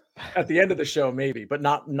sure? At the end of the show, maybe, but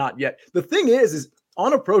not yet. The thing is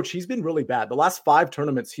on approach, he's been really bad. The last 5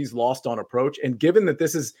 tournaments he's lost on approach. And given that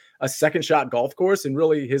this is a second shot golf course and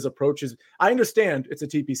really his approach is, I understand it's a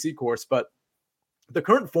TPC course, but the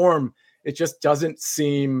current form, it just doesn't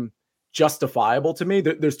seem justifiable to me.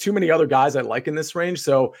 There's too many other guys I like in this range.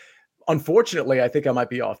 So unfortunately, I think I might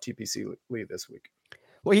be off TPC Lee this week.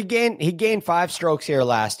 Well, he gained 5 strokes here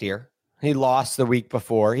last year. He lost the week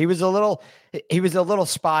before. He was a little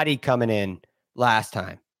spotty coming in last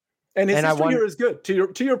time. And his history here is good.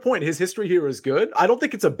 To your point, his history here is good. I don't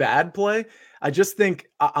think it's a bad play. I just think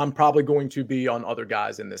I'm probably going to be on other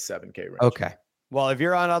guys in this 7K range. Okay. Well, if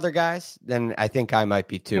you're on other guys, then I think I might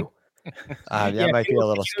be too. That might be a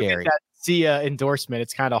little scary. That Sia endorsement,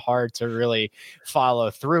 it's kind of hard to really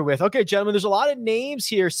follow through with. Okay, gentlemen, there's a lot of names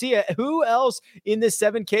here. Sia, who else in this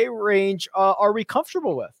 7K range are we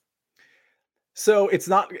comfortable with? So it's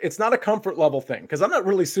not a comfort level thing because I'm not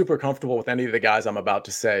really super comfortable with any of the guys I'm about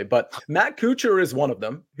to say, but Matt Kuchar is one of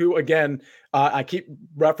them who, again, I keep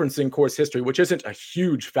referencing course history, which isn't a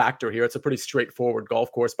huge factor here. It's a pretty straightforward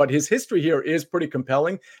golf course, but his history here is pretty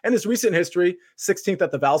compelling. And his recent history, 16th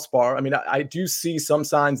at the Valspar. I mean, I do see some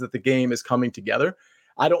signs that the game is coming together.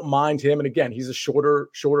 I don't mind him. And again, he's a shorter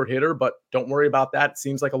hitter, but don't worry about that. It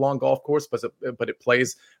seems like a long golf course, but it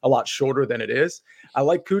plays a lot shorter than it is. I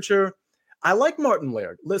like Kuchar. I like Martin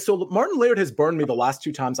Laird. So Martin Laird has burned me the last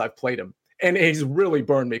 2 times I've played him. And he's really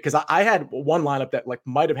burned me because I had one lineup that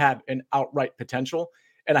might have had an outright potential.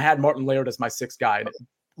 And I had Martin Laird as my 6th guy.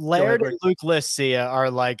 Laird and Luke Lissia are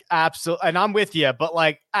like absolute, and I'm with you, but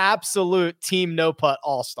like absolute team no putt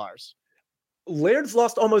all-stars. Laird's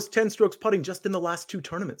lost almost 10 strokes putting just in the last 2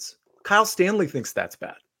 tournaments. Kyle Stanley thinks that's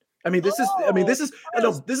bad. This is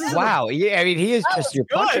wow. Yeah, I mean, he is just your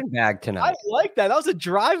punching bag tonight. I like that. That was a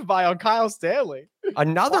drive-by on Kyle Stanley.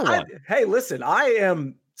 Another one. Hey, listen, I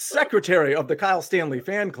am secretary of the Kyle Stanley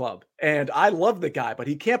fan club, and I love the guy, but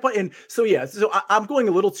he can't put in. So I'm going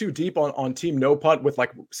a little too deep on team no putt with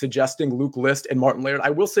like suggesting Luke List and Martin Laird.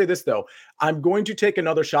 I will say this though, I'm going to take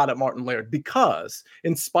another shot at Martin Laird because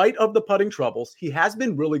in spite of the putting troubles, he has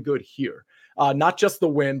been really good here. Not just the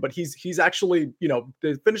win, but he's actually,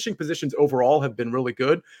 the finishing positions overall have been really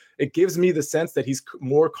good. It gives me the sense that he's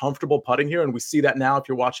more comfortable putting here. And we see that now if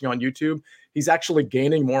you're watching on YouTube. He's actually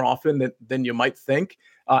gaining more often than you might think,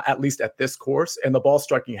 at least at this course. And the ball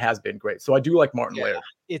striking has been great. So I do like Martin Laird.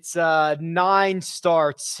 It's 9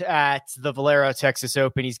 starts at the Valero Texas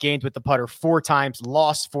Open. He's gained with the putter 4 times,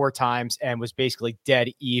 lost 4 times, and was basically dead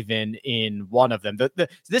even in one of them.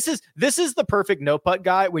 This is the perfect no putt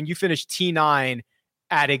guy when you finish T9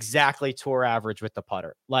 at exactly tour average with the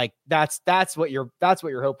putter. Like that's what you're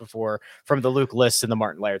hoping for from the Luke Lists and the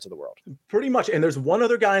Martin Lairds of the world. Pretty much. And there's one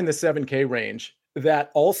other guy in the 7K range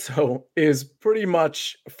that also is pretty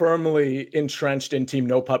much firmly entrenched in Team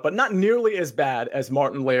No Putt, but not nearly as bad as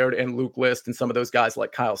Martin Laird and Luke List and some of those guys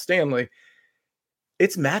like Kyle Stanley.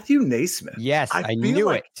 It's Matthew Naismith. Yes, I knew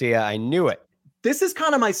it. Yeah, I knew it. This is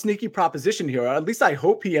kind of my sneaky proposition here. At least I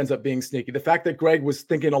hope he ends up being sneaky. The fact that Greg was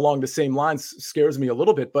thinking along the same lines scares me a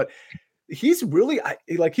little bit, but he's really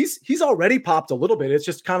he's already popped a little bit. It's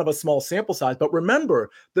just kind of a small sample size. But remember,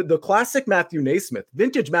 the classic Matthew Naismith,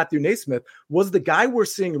 vintage Matthew Naismith, was the guy we're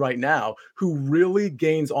seeing right now who really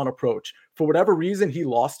gains on approach. For whatever reason, he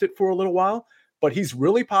lost it for a little while, but he's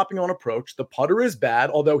really popping on approach. The putter is bad,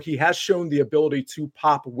 although he has shown the ability to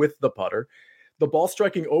pop with the putter. The ball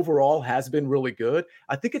striking overall has been really good.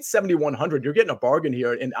 I think it's 7,100. You're getting a bargain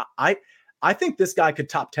here. And I think this guy could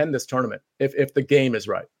top 10 this tournament if the game is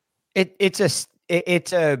right. It's a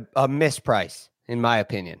misprice, in my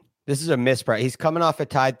opinion. This is a misprice. He's coming off a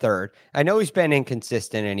tied third. I know he's been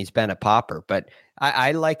inconsistent and he's been a popper, but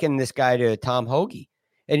I liken this guy to Tom Hoagie.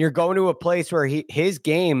 And you're going to a place where his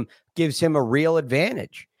game gives him a real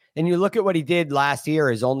advantage. And you look at what he did last year,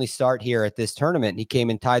 his only start here at this tournament, and he came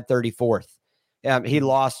in tied 34th. He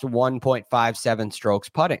lost 1.57 strokes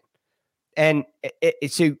putting. And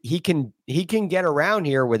so he can get around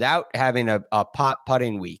here without having a pot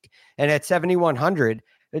putting week. And at 7,100,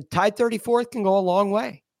 tied 34th can go a long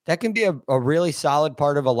way. That can be a really solid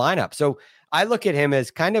part of a lineup. So I look at him as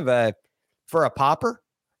kind of for a popper,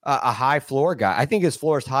 a high floor guy. I think his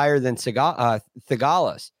floor is higher than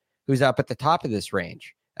Thigala's, who's up at the top of this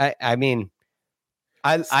range. I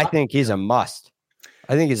think he's a must.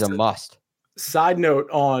 I think he's a must. Side note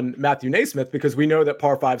on Matthew Naismith, because we know that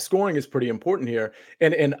par 5 scoring is pretty important here.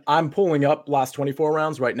 And I'm pulling up last 24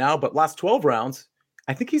 rounds right now, but last 12 rounds,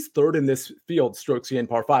 I think he's third in this field, strokes gained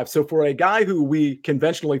par 5. So for a guy who we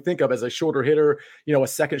conventionally think of as a shorter hitter, a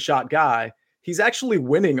second shot guy, he's actually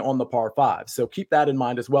winning on the par 5. So keep that in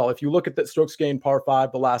mind as well. If you look at that strokes gained par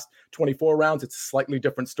 5, the last 24 rounds, it's a slightly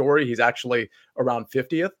different story. He's actually around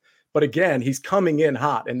 50th. But again, he's coming in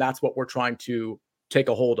hot, and that's what we're trying to take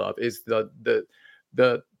a hold of, is the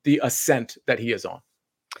ascent that he is on.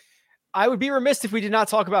 I would be remiss if we did not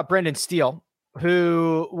talk about Brendan Steele,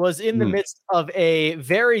 who was in the midst of a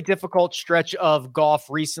very difficult stretch of golf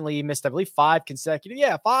recently. He missed, I believe, 5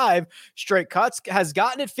 straight cuts, has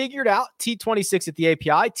gotten it figured out. T26 at the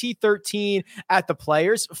API, T13 at the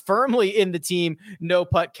Players, firmly in the team no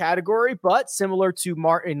putt category. But similar to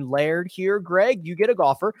Martin Laird here, Greg, you get a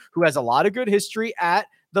golfer who has a lot of good history at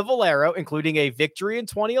the Valero, including a victory in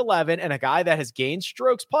 2011 and a guy that has gained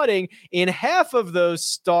strokes putting in half of those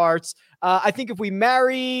starts. I think if we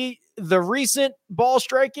marry the recent ball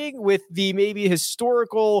striking with the maybe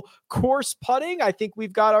historical course putting, I think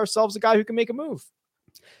we've got ourselves a guy who can make a move.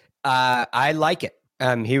 I like it.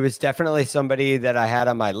 He was definitely somebody that I had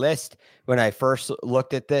on my list when I first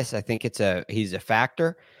looked at this. I think he's a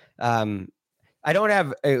factor. I don't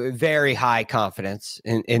have a very high confidence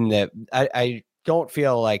in the. I don't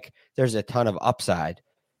feel like there's a ton of upside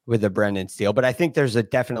with the Brendan Steele, but I think there's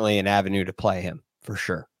definitely an avenue to play him for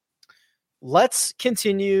sure. Let's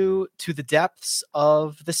continue to the depths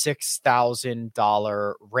of the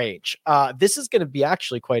 $6,000 range. This is going to be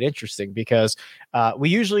actually quite interesting because we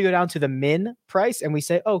usually go down to the min price and we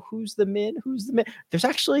say, oh, who's the min? Who's the min? There's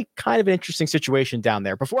actually kind of an interesting situation down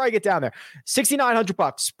there. Before I get down there,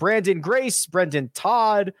 $6,900, Brandon Grace, Brendan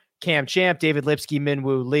Todd, Cam Champ, David Lipsky,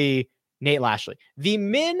 Minwoo Lee, Nate Lashley. The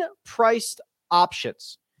min priced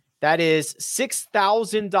options, that is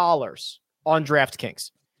 $6,000 on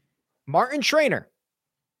DraftKings. Martin Trainer,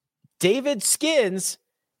 David Skins,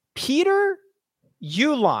 Peter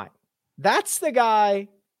Uihlein. That's the guy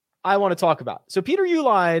I want to talk about. So Peter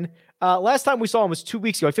Uihlein, last time we saw him was 2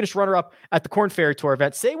 weeks ago. I finished runner-up at the Korn Ferry Tour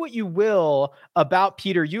event. Say what you will about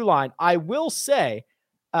Peter Uihlein. I will say,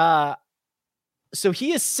 so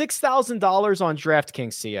he is $6,000 on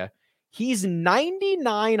DraftKings, Sia. He's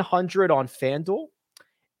 9,900 on FanDuel.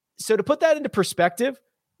 So to put that into perspective,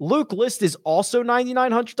 Luke List is also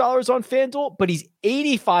 $9,900 on FanDuel, but he's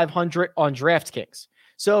 $8,500 on DraftKings.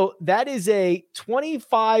 So that is a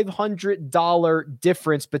 $2,500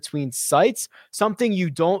 difference between sites, something you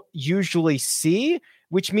don't usually see,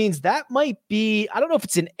 which means that might be, I don't know if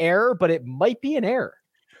it's an error, but it might be an error.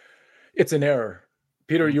 It's an error.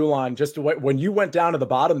 Peter Uihlein, just when you went down to the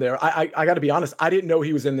bottom there, I got to be honest, I didn't know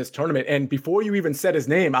he was in this tournament. And before you even said his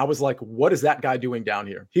name, I was like, what is that guy doing down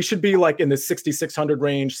here? He should be like in the 6,600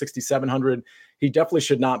 range, 6,700. He definitely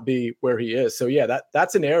should not be where he is. So yeah,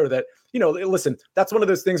 that's an error that listen, that's one of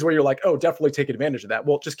those things where you're like, oh, definitely take advantage of that.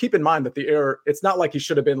 Well, just keep in mind that the error, it's not like he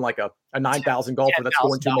should have been like a 9,000 golfer that's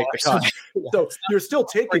going to make the cut. So you're still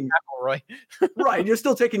taking, right. You're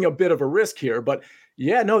still taking a bit of a risk here, but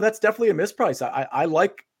yeah, no, that's definitely a misprice. I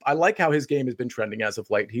like how his game has been trending as of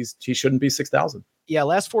late. He shouldn't be 6,000. Yeah,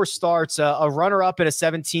 last 4 starts, a runner-up and a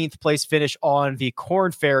 17th place finish on the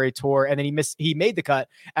Korn Ferry Tour, and then he made the cut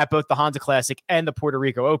at both the Honda Classic and the Puerto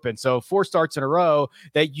Rico Open. So 4 starts in a row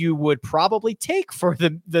that you would probably take for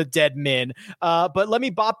the dead min. But let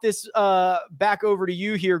me bop this back over to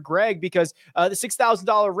you here, Greg, because the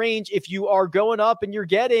 $6,000 range, if you are going up and you're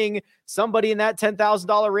getting somebody in that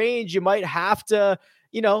 $10,000 range, you might have to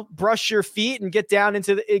brush your feet and get down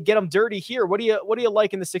into get them dirty here. What do you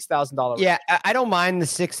like in the $6,000? Yeah, I don't mind the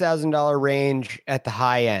 $6,000 range at the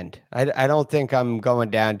high end. I don't think I'm going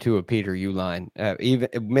down to a Peter Uihlein, even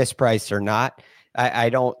mispriced or not. I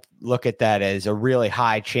don't look at that as a really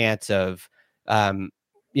high chance of,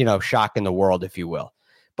 shocking the world, if you will.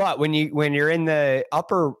 But when you're in the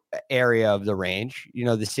upper area of the range,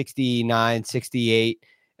 the 69, 68,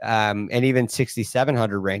 and even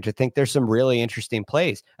 6,700 range, I think there's some really interesting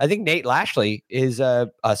plays. I think Nate Lashley is a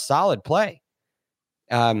solid play.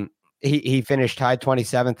 He finished tied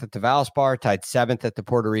 27th at the Valspar, tied 7th at the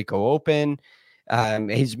Puerto Rico Open.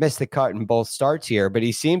 He's missed the cut in both starts here, but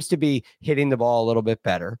he seems to be hitting the ball a little bit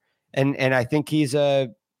better. And I think he's a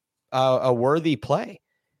worthy play.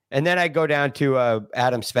 And then I go down to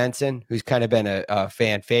Adam Svensson, who's kind of been a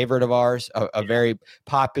fan favorite of ours, a very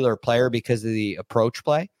popular player because of the approach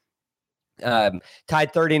play. Tied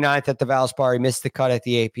 39th at the Valspar. He missed the cut at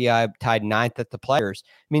the API, tied 9th at the Players.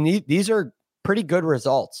 I mean, these are pretty good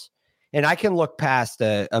results. And I can look past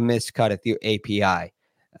a missed cut at the API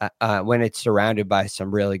when it's surrounded by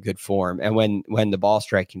some really good form and when the ball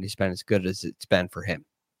striking has been as good as it's been for him.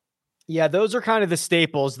 Yeah, those are kind of the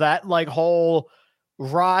staples. That whole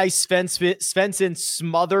Rye, Svensson,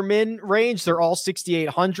 Smotherman range, they're all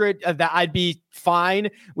 6,800. That I'd be fine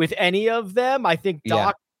with any of them. I think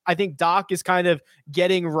Doc is kind of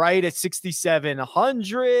getting right at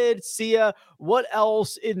 6,700. Sia, what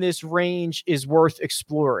else in this range is worth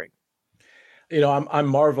exploring? I'm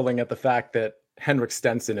marveling at the fact that Henrik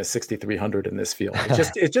Stenson is 6,300 in this field.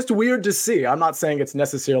 It's just weird to see. I'm not saying it's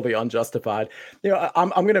necessarily unjustified. I'm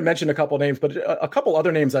going to mention a couple names, but a couple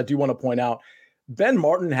other names I do want to point out. Ben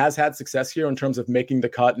Martin has had success here in terms of making the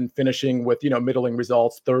cut and finishing with, middling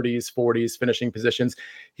results, 30s, 40s, finishing positions.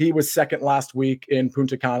 He was second last week in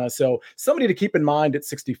Punta Cana. So somebody to keep in mind at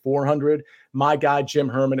 6,400. My guy, Jim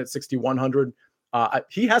Herman at 6,100.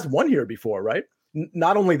 He has won here before, right?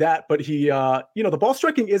 Not only that, but he, the ball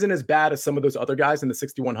striking isn't as bad as some of those other guys in the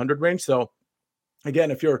 6,100 range. So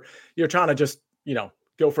again, if you're trying to just,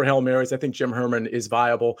 go for Hail Marys, I think Jim Herman is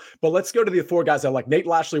viable. But let's go to the 4 guys I like. Nate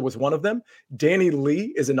Lashley was one of them. Danny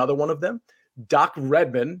Lee is another one of them. Doc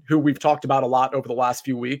Redman, who we've talked about a lot over the last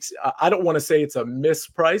few weeks. I don't want to say it's a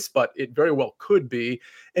misprice, but it very well could be.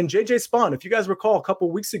 And JJ Spawn, if you guys recall, a couple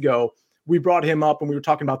of weeks ago, we brought him up and we were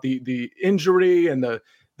talking about the injury and the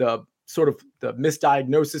sort of the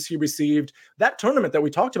misdiagnosis he received. That tournament that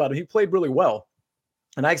we talked about, he played really well.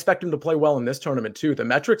 And I expect him to play well in this tournament too. The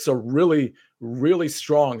metrics are really, really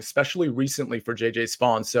strong, especially recently for JJ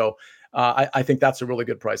Spawn. So I think that's a really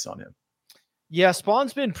good price on him. Yeah,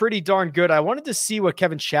 Spawn's been pretty darn good. I wanted to see what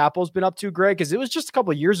Kevin Chappell's been up to, Greg, because it was just a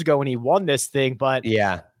couple of years ago when he won this thing. But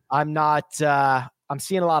yeah, I'm not. I'm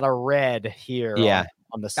seeing a lot of red here. Yeah,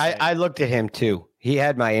 on the site. I looked at him too. He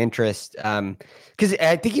had my interest because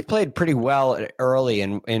I think he played pretty well early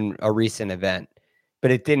in a recent event. But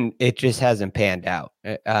it just hasn't panned out.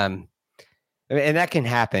 And that can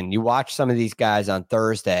happen. You watch some of these guys on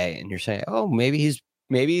Thursday and you're saying, oh, maybe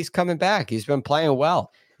he's coming back. He's been playing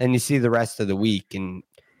well. And you see the rest of the week and,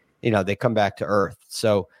 they come back to earth.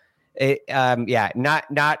 So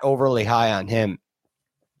not overly high on him.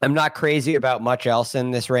 I'm not crazy about much else in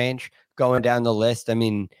this range going down the list. I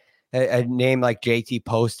mean, a name like JT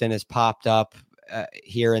Poston has popped up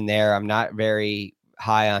here and there. I'm not very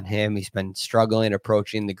high on him. He's been struggling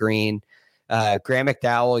approaching the green. Graham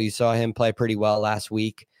McDowell, you saw him play pretty well last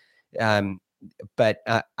week. But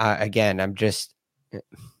again, I'm just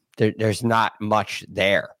there's not much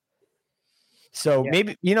there. So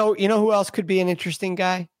maybe who else could be an interesting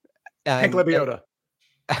guy? Hank Lebioda.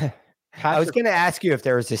 I was going to ask you if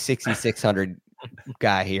there was a 6,600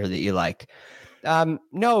 guy here that you liked.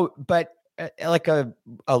 No, but like a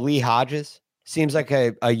Lee Hodges. Seems like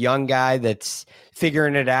a young guy that's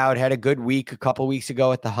figuring it out. Had a good week a couple weeks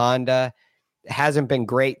ago at the Honda. Hasn't been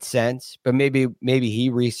great since, but maybe he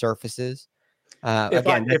resurfaces.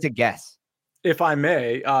 Again, that's a guess. if I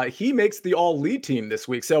may, he makes the all-Lee team this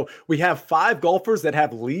week. So we have 5 golfers that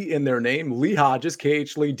have Lee in their name: Lee Hodges,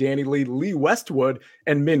 KH Lee, Danny Lee, Lee Westwood,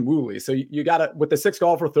 and Min Woo Lee. So you got to, with the 6th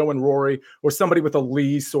golfer, throw in Rory or somebody with a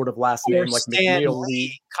Lee sort of last name, like McNeil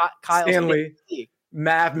Lee, Kyle Stanley,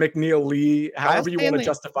 Mav McNeil Lee, however you want to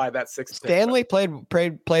justify that 6th Stanley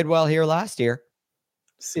played well here last year.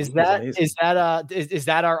 Is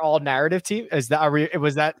that our all narrative team? Was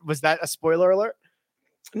that a spoiler alert?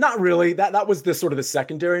 Not really. That was the sort of the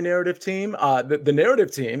secondary narrative team. The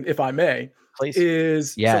narrative team, if I may,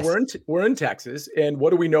 is yes. So we're in Texas, and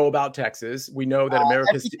what do we know about Texas? We know that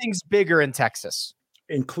everything's bigger in Texas,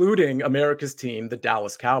 including America's team, the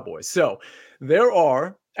Dallas Cowboys. So there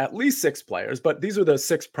are at least 6 players, but these are the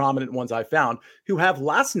 6 prominent ones I found who have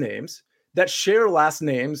last names that share last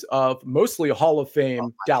names of mostly Hall of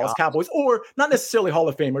Fame Dallas Cowboys, or not necessarily Hall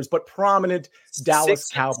of Famers, but prominent Dallas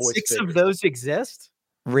Cowboys. 6 of those exist.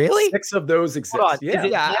 Really? 6 of those exist.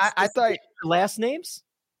 Yeah, I thought last names.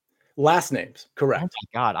 Last names, correct. Oh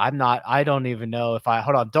my God, I don't even know if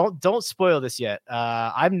hold on. Don't spoil this yet.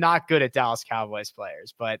 I'm not good at Dallas Cowboys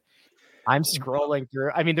players, but I'm scrolling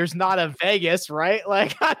through. I mean, there's not a Vegas, right?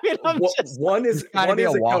 Like, I mean, one is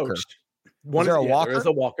a Walker. Coach. One is a Walker. There is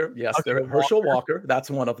a Walker. Yes, okay, there. Herschel Walker. That's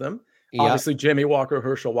one of them. Yep. Obviously, Jimmy Walker,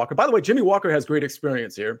 Herschel Walker. By the way, Jimmy Walker has great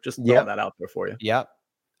experience here. Just throwing that out there for you. Yep.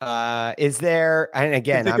 Is there? And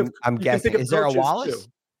again, I'm guessing. Is there a Wallace?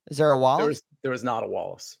 Too. Is there a Wallace? There is not a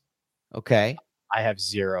Wallace. Okay. I have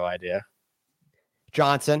zero idea.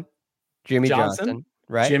 Jimmy Johnson,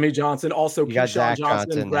 right? Jimmy Johnson. Also, Keyshawn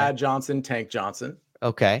Johnson, Brad Johnson, Tank Johnson.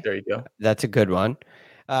 Okay. There you go. That's a good one.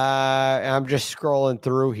 I'm just scrolling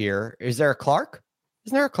through here. Is there a Clark?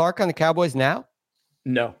 Isn't there a Clark on the Cowboys now?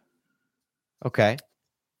 No. Okay.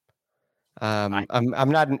 I'm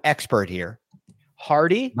not an expert here.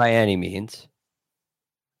 Hardy by any means.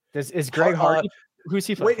 Is Greg Hardy? Who's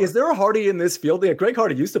he? Wait, is there a Hardy in this field? Yeah, Greg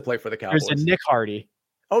Hardy used to play for the Cowboys. There's a Nick Hardy.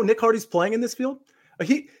 Oh, Nick Hardy's playing in this field?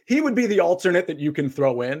 He would be the alternate that you can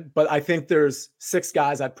throw in, but I think there's 6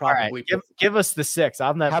 guys I'd probably give us the 6.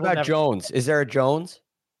 How about Jones? Is there a Jones?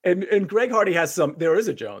 And Greg Hardy has some. There is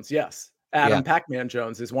a Jones, yes. Adam Pac-Man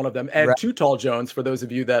Jones is one of them, and Too Tall Jones for those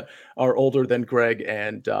of you that are older than Greg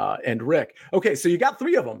and Rick. Okay, so you got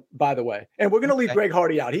 3 of them, by the way, and we're going to leave Greg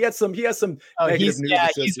Hardy out. He has some. Oh, he's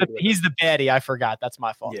the baddie. I forgot. That's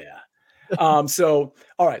my fault. Yeah. So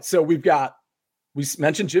all right. So we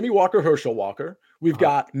mentioned Jimmy Walker, Herschel Walker. We've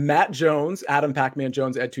got Matt Jones, Adam Pac-Man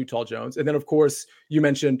Jones, Ed Too Tall Jones, and then of course you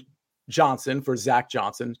mentioned Johnson for Zach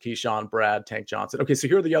Johnson, Keyshawn, Brad, Tank Johnson. Okay, so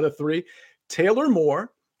here are the other 3: Taylor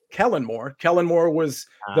Moore. Kellen Moore. Kellen Moore was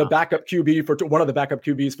the backup QB for one of the backup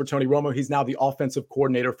QBs for Tony Romo. He's now the offensive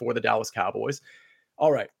coordinator for the Dallas Cowboys.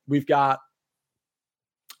 All right. We've got,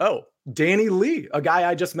 Danny Lee, a guy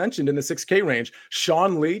I just mentioned in the 6K range.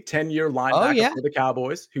 Sean Lee, 10-year linebacker for the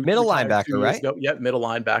Cowboys. Middle linebacker, right? Yeah, middle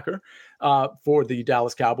linebacker for the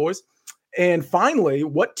Dallas Cowboys. And finally,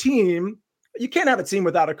 what team? You can't have a team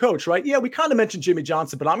without a coach, right? Yeah, we kind of mentioned Jimmy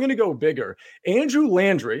Johnson, but I'm going to go bigger. Andrew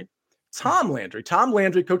Landry. Tom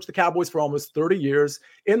Landry coached the Cowboys for almost 30 years,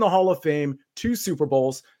 in the Hall of Fame, 2 Super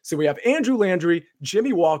Bowls. So we have Andrew Landry,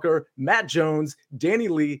 Jimmy Walker, Matt Jones, Danny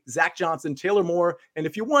Lee, Zach Johnson, Taylor Moore, and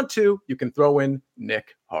if you want to, you can throw in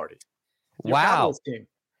Nick Hardy. Your Cowboys team.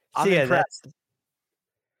 I'm impressed.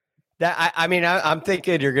 I'm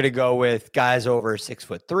thinking you're going to go with guys over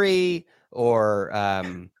 6'3" or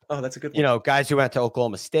that's a good one. Guys who went to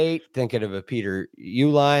Oklahoma State, thinking of a Peter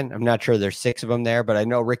Uline. I'm not sure there's 6 of them there, but I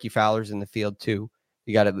know Ricky Fowler's in the field too.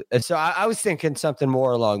 You got to. So I was thinking something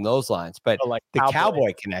more along those lines, but like the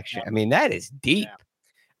Cowboy connection. I mean, that is deep.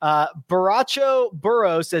 Baracho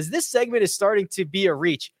Burrow says this segment is starting to be a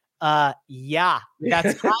reach. Yeah,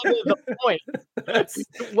 that's kind of the point.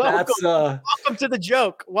 Welcome to the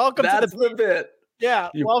joke. Welcome to the bit. Yeah,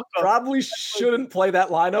 you welcome. Probably shouldn't play that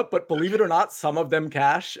lineup, but believe it or not, some of them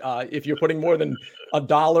cash. If you're putting more than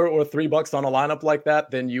 $1 or $3 on a lineup like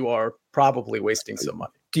that, then you are probably wasting some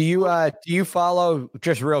money. Do you follow,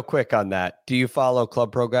 just real quick on that? Do you follow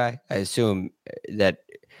Club Pro Guy? I assume that.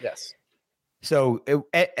 Yes. So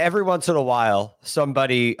every once in a while,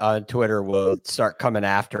 somebody on Twitter will start coming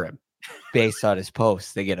after him based on his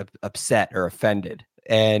posts. They get upset or offended.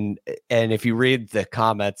 And if you read the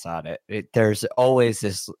comments on it, there's always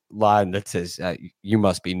this line that says, you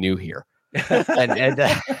must be new here.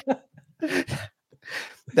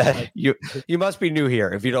 That you must be new here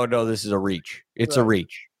if you don't know this is a reach. It's a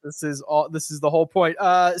reach. This is the whole point.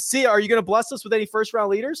 Sia, are you going to bless us with any first round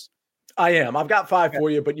leaders? I am. I've got 5 for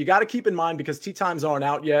you, but you got to keep in mind because tee times aren't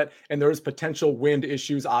out yet, and there's potential wind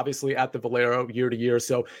issues, obviously, at the Valero year to year.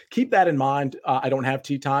 So keep that in mind. I don't have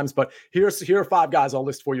tee times, but here are 5 guys I'll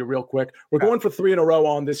list for you real quick. We're going for 3 in a row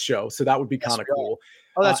on this show, so that would be kind of cool.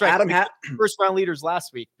 Oh, that's right. Adam first round leaders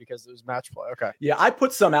last week because it was match play. Okay. Yeah, I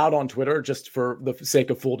put some out on Twitter just for the sake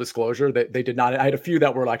of full disclosure. They did not. I had a few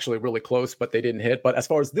that were actually really close, but they didn't hit. But as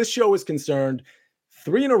far as this show is concerned,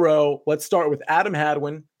 3 in a row. Let's start with Adam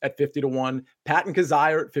Hadwin at 50-1, Patton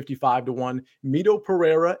Kizzire at 55-1, Mito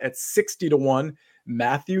Pereira at 60-1,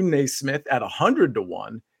 Matthew Naismith at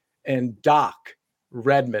 100-1, and Doc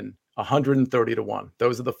Redman 130-1.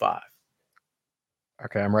 Those are the 5.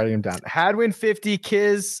 Okay, I'm writing them down. Hadwin 50,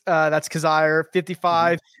 Kiz, that's Kizzire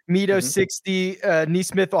 55, Mito 60,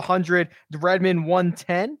 Neesmith 100, Redman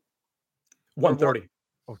 110, 130.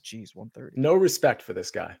 Oh, geez, 130. No respect for this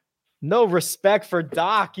guy. No respect for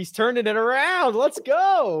Doc. He's turning it around. Let's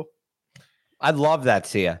go. I love that,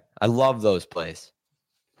 Sia. I love those plays.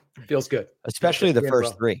 Feels good, especially the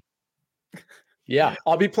first 3. Yeah,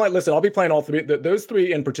 I'll be playing. Listen, I'll be playing all 3. Those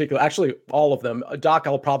 3 in particular, actually, all of them. Doc,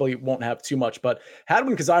 I'll probably won't have too much, but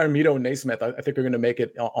Hadwin, Kizzire, Mito, and Naismith, I think are going to make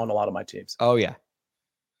it on a lot of my teams. Oh yeah.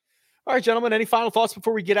 All right, gentlemen. Any final thoughts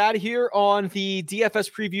before we get out of here on the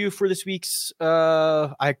DFS preview for this week's?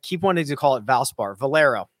 I keep wanting to call it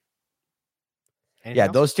Valero. Anything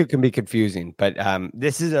else? Those two can be confusing, but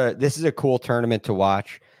this is a cool tournament to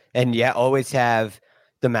watch, and always have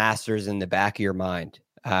the Masters in the back of your mind.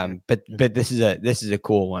 But this is a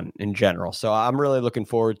cool one in general. So I'm really looking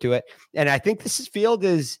forward to it. And I think this field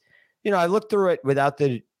is, I looked through it without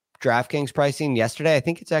the DraftKings pricing yesterday. I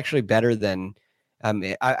think it's actually better than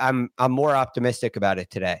I'm more optimistic about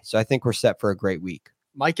it today. So I think we're set for a great week.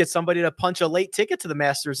 Might get somebody to punch a late ticket to the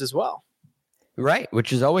Masters as well. Right.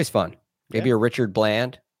 Which is always fun. Maybe a Richard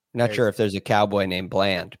Bland. Not sure if there's a cowboy named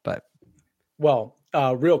Bland, but. Well,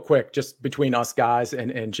 real quick, just between us guys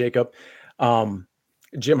and Jacob,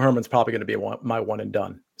 Jim Herman's probably going to be my one and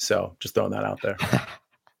done. So just throwing that out there.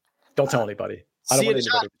 Don't tell anybody. I don't want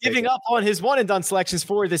anybody giving up on his one and done selections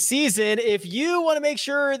for the season. If you want to make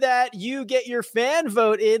sure that you get your fan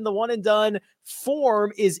vote in, the one and done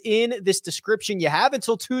form is in this description. You have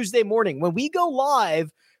until Tuesday morning when we go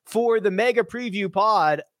live for the mega preview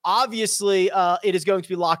pod. Obviously, it is going to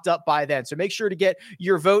be locked up by then. So make sure to get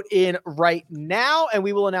your vote in right now, and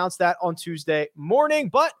we will announce that on Tuesday morning.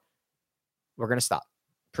 But we're going to stop.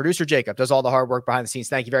 Producer Jacob does all the hard work behind the scenes.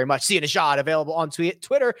 Thank you very much. Sia Nejad, available on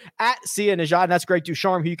Twitter at Sia Nejad. And that's Greg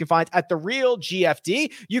Ducharme, who you can find at The Real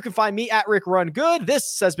GFD. You can find me at Rick Run Good.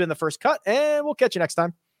 This has been The First Cut, and we'll catch you next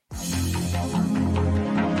time.